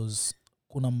 because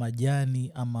kuna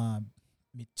majani ama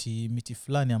miti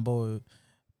fulani ambayo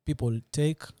people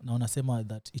take na wanasema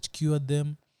that it cured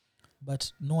them,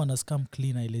 but no one has come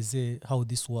clean aelezee how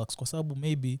this works, kwa sababu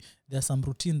maybe there's some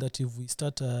routine that if we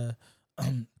start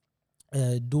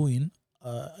doing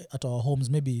at our homes,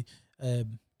 maybe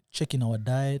checking our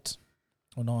diet,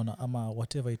 unaona, ama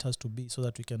whatever it has to be, so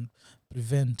that we can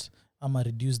prevent ama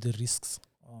reduce the risks.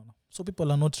 So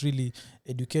people are not really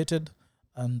educated,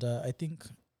 and I think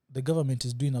the government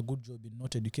is doing a good job in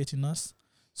not educating us,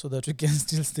 so that we can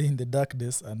still stay in the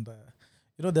darkness. And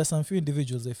there are some few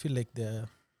individuals, I feel like they're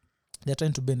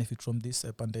trying to benefit from this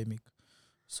pandemic.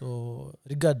 So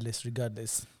regardless,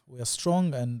 we are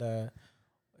strong, and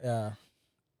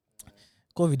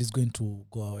COVID is going to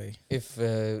go away.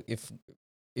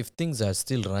 If things are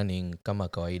still running kama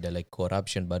kawaida, like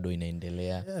corruption bado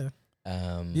inaendelea. Yeah.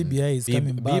 BBI is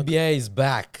coming back. BBI is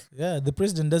back. Yeah, the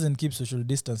president doesn't keep social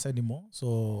distance anymore,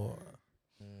 so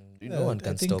no one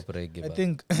can stop reggae. I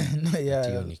think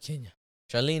yeah. Kenya.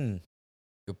 Charlene,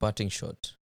 your parting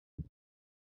shot.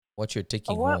 What you're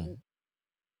taking home.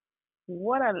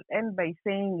 What I'll end by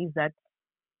saying is that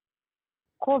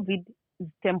COVID is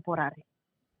temporary.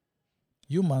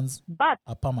 Humans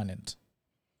are permanent.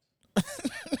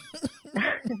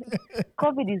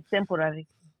 COVID is temporary,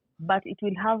 but it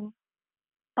will have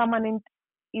permanent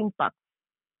impact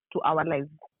to our lives.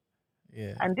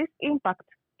 Yeah. And this impact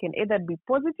can either be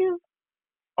positive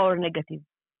or negative,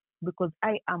 because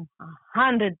I am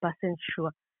 100%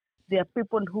 sure there are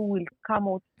people who will come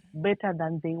out better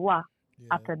than they were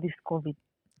after this COVID.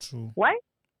 True. Why?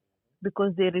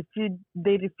 Because they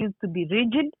refuse to be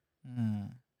rigid,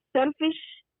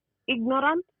 selfish,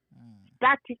 ignorant,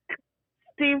 static,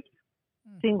 stiff,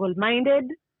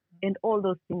 single-minded, and all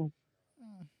those things.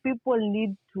 People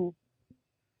need to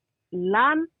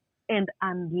learn and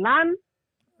unlearn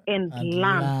and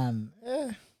learn.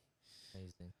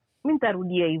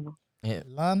 Nitarudia hivyo.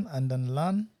 Learn and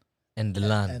unlearn and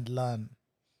learn. And learn.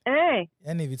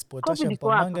 Yani if it's potassium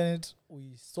permanganate,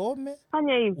 uisome,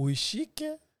 fanya hivyo.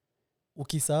 Uishike,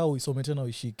 ukisahau uisome tena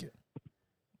uishike.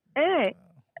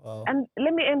 Wow. And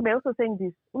let me end by also saying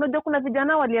this. Unajua kuna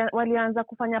vijana walianza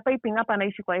kufanya piping hapa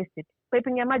naishi kwa estate.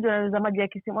 Piping ya maji, wanauza maji ya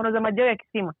kisima, wanauza maji ya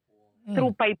kisima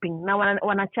through piping na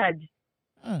wana charge.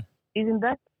 Isn't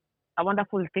that a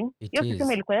wonderful thing? Hiyo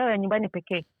kisima ilikuwa yao ya nyumbani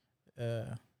pekee.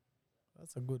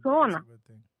 That's a good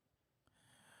thing.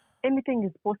 Anything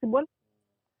is possible.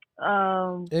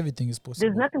 Everything is possible.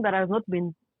 There's nothing that has not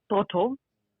been thought of.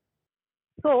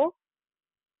 So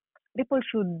people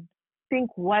should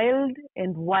think wild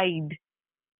and wide.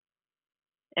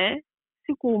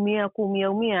 Si kuumia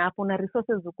hapo, na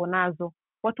resources uko nazo.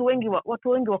 Watu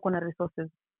wengi wako na resources.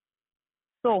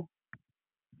 So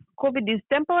COVID is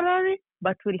temporary,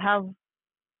 but will have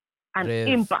an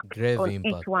impact on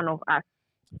each one of us.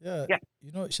 Yeah.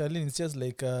 Charlene, it's just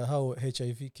like how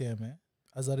HIV came.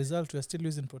 As a result, we are still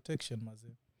using protection,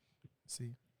 maze.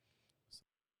 See?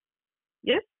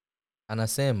 Yes.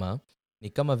 Anasema ni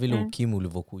kama vile ukimwi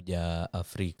ulivyokuja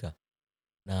Afrika,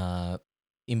 na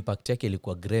impact yake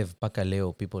ilikuwa grave mpaka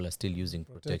leo people are still using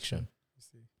protection.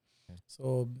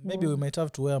 So maybe we might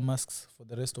have to wear masks for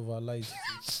the rest of our lives.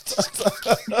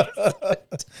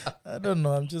 I don't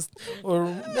know, or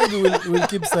maybe we'll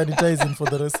keep sanitizing for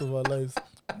the rest of our lives.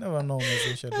 Never know,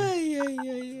 essentially.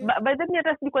 By the way,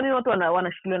 hata sijui kwa nini watu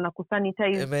wanashikiliwa na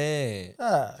kusanitize.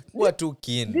 Watu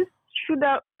keen. This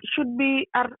should be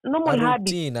a normal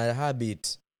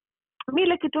habit. Mimi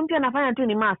ile kitu mpya nafanya tu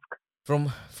ni mask.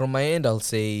 From my end, I'll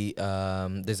say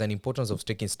there's an importance of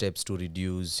taking steps to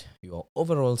reduce your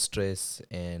overall stress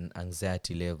and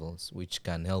anxiety levels, which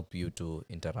can help you to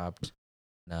interrupt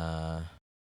na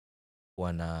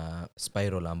wana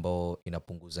spiral ambao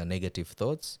inapunguza negative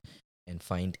thoughts and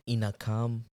find inner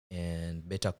calm and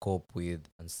better cope with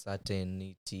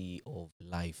uncertainty of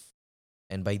life.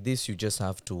 And by this, you just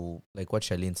have to, like what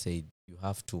Charlene said, you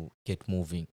have to get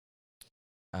moving.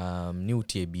 Ni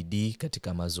utie bidii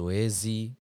katika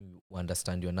mazoezi, you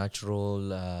understand your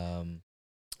natural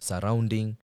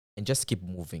surrounding, and just keep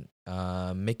moving.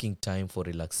 Making time for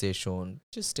relaxation,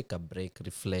 just take a break,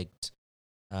 reflect,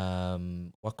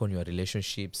 Work on your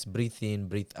relationships, breathe in,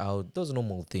 breathe out, those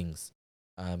normal things.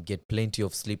 Get plenty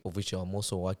of sleep, of which I'm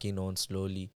also working on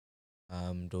slowly.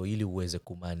 Ndo ili uweze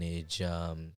kumanage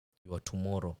your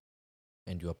tomorrow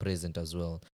and your present as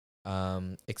well.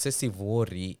 Excessive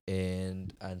worry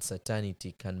and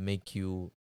uncertainty can make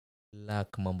you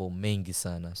lack mambo mengi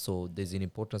sana. So there's an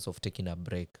importance of taking a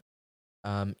break.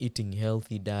 Eating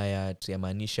healthy diet,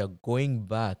 yamaanisha going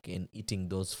back and eating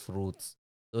those fruits,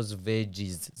 those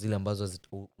veggies zile ambazo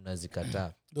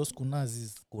unazikataa. Those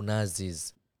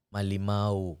kunazis,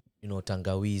 malimau,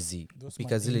 tangawizi,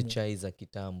 pika zile chai za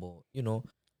kitambo,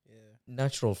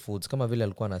 natural foods. Kama vile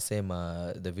alikuwa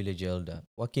anasema the village elder,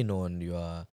 working on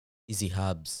your easy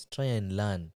herbs, try and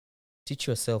learn, teach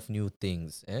yourself new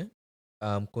things,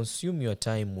 consume your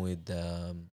time with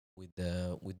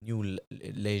new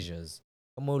leisures.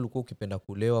 Kama ulikuwa ukipenda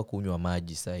kulewa, kunywa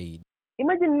maji zaidi.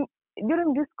 Imagine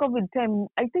during this COVID time,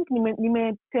 I think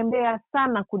nimetembea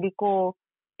sana kuliko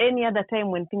any other time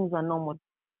when things were normal.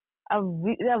 I've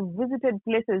visited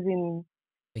places in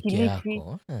Kilifi.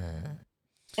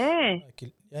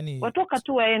 Watoka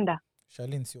tu waenda.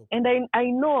 Charlene sio. And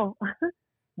I know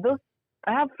those,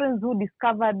 I have friends who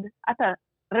discovered at a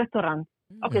restaurant.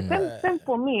 Okay, same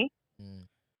for me.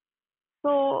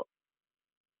 So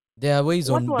there are ways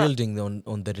on building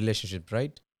on the relationship,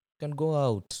 right? You can go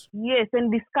out. Yes,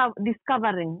 and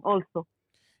discovering also.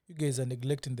 You guys are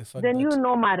neglecting the fact then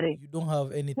that marry. You don't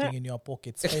have anything in your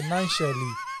pockets.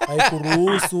 Financially,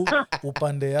 haikuruhusu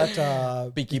upande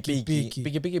hata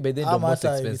pikipiki by the end of most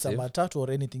expensive. Ama matatu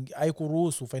or anything.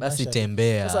 Haikuruhusu financially. Basi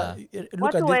tembea. Sasa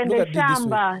look at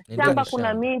shamba. Shamba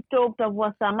kuna mito,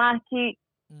 utavua samaki.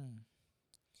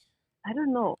 I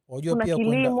don't know. Wajua pia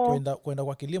kwenda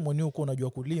kwa kilimo ni uko unajua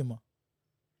kulima.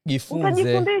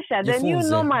 Utajifundisha, then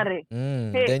you marry.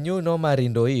 Then you marry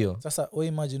ndo hiyo. Sasa wewe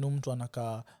imagine mtu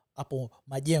anakaa hapo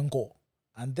Majengo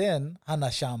and then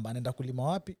hana shamba, anaenda kulima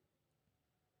wapi?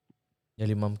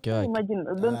 Yalima mke wake. Imagine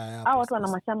watu wana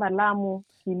mashamba Lamu,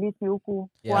 Kilifi huku,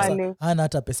 Kwale. Hana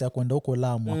hata pesa ya kwenda huko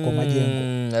Lamu kwa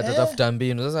Majengo. Atatafuta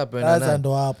mbinu. Sasa apenda sasa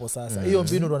ndo hapo sasa. Hiyo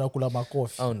mbinu ndo anakula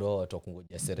makofi. Au ndo watu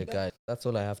wakungoja serikali. That's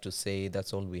all I have to say.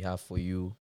 That's all we have for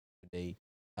you today.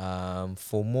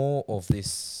 For more of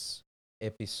this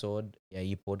episode ya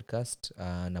hii podcast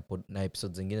na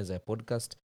episodes zingine za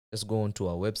podcast, just go on to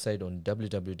our website on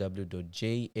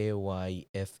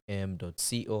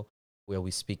www.jayfm.co where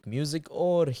we speak music,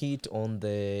 or hit on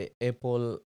the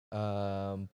Apple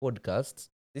podcasts.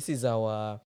 This is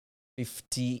our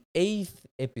 58th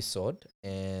episode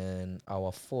and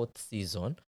our 4th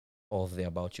season of the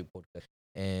About You podcast.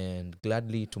 And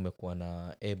gladly tumekuwa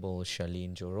na Abel Charlene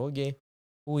Njoroge,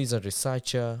 who is a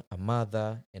researcher, a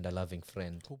mother, and a loving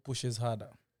friend. Who pushes harder.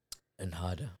 And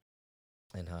harder.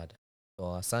 And harder.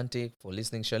 So asante for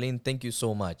listening, Charlene. Thank you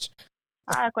so much.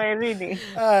 Kwaherini.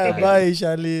 Bye,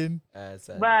 Charlene.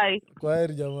 Bye.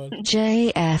 Kwaheri jamani.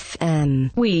 JFM.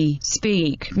 We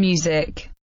speak music.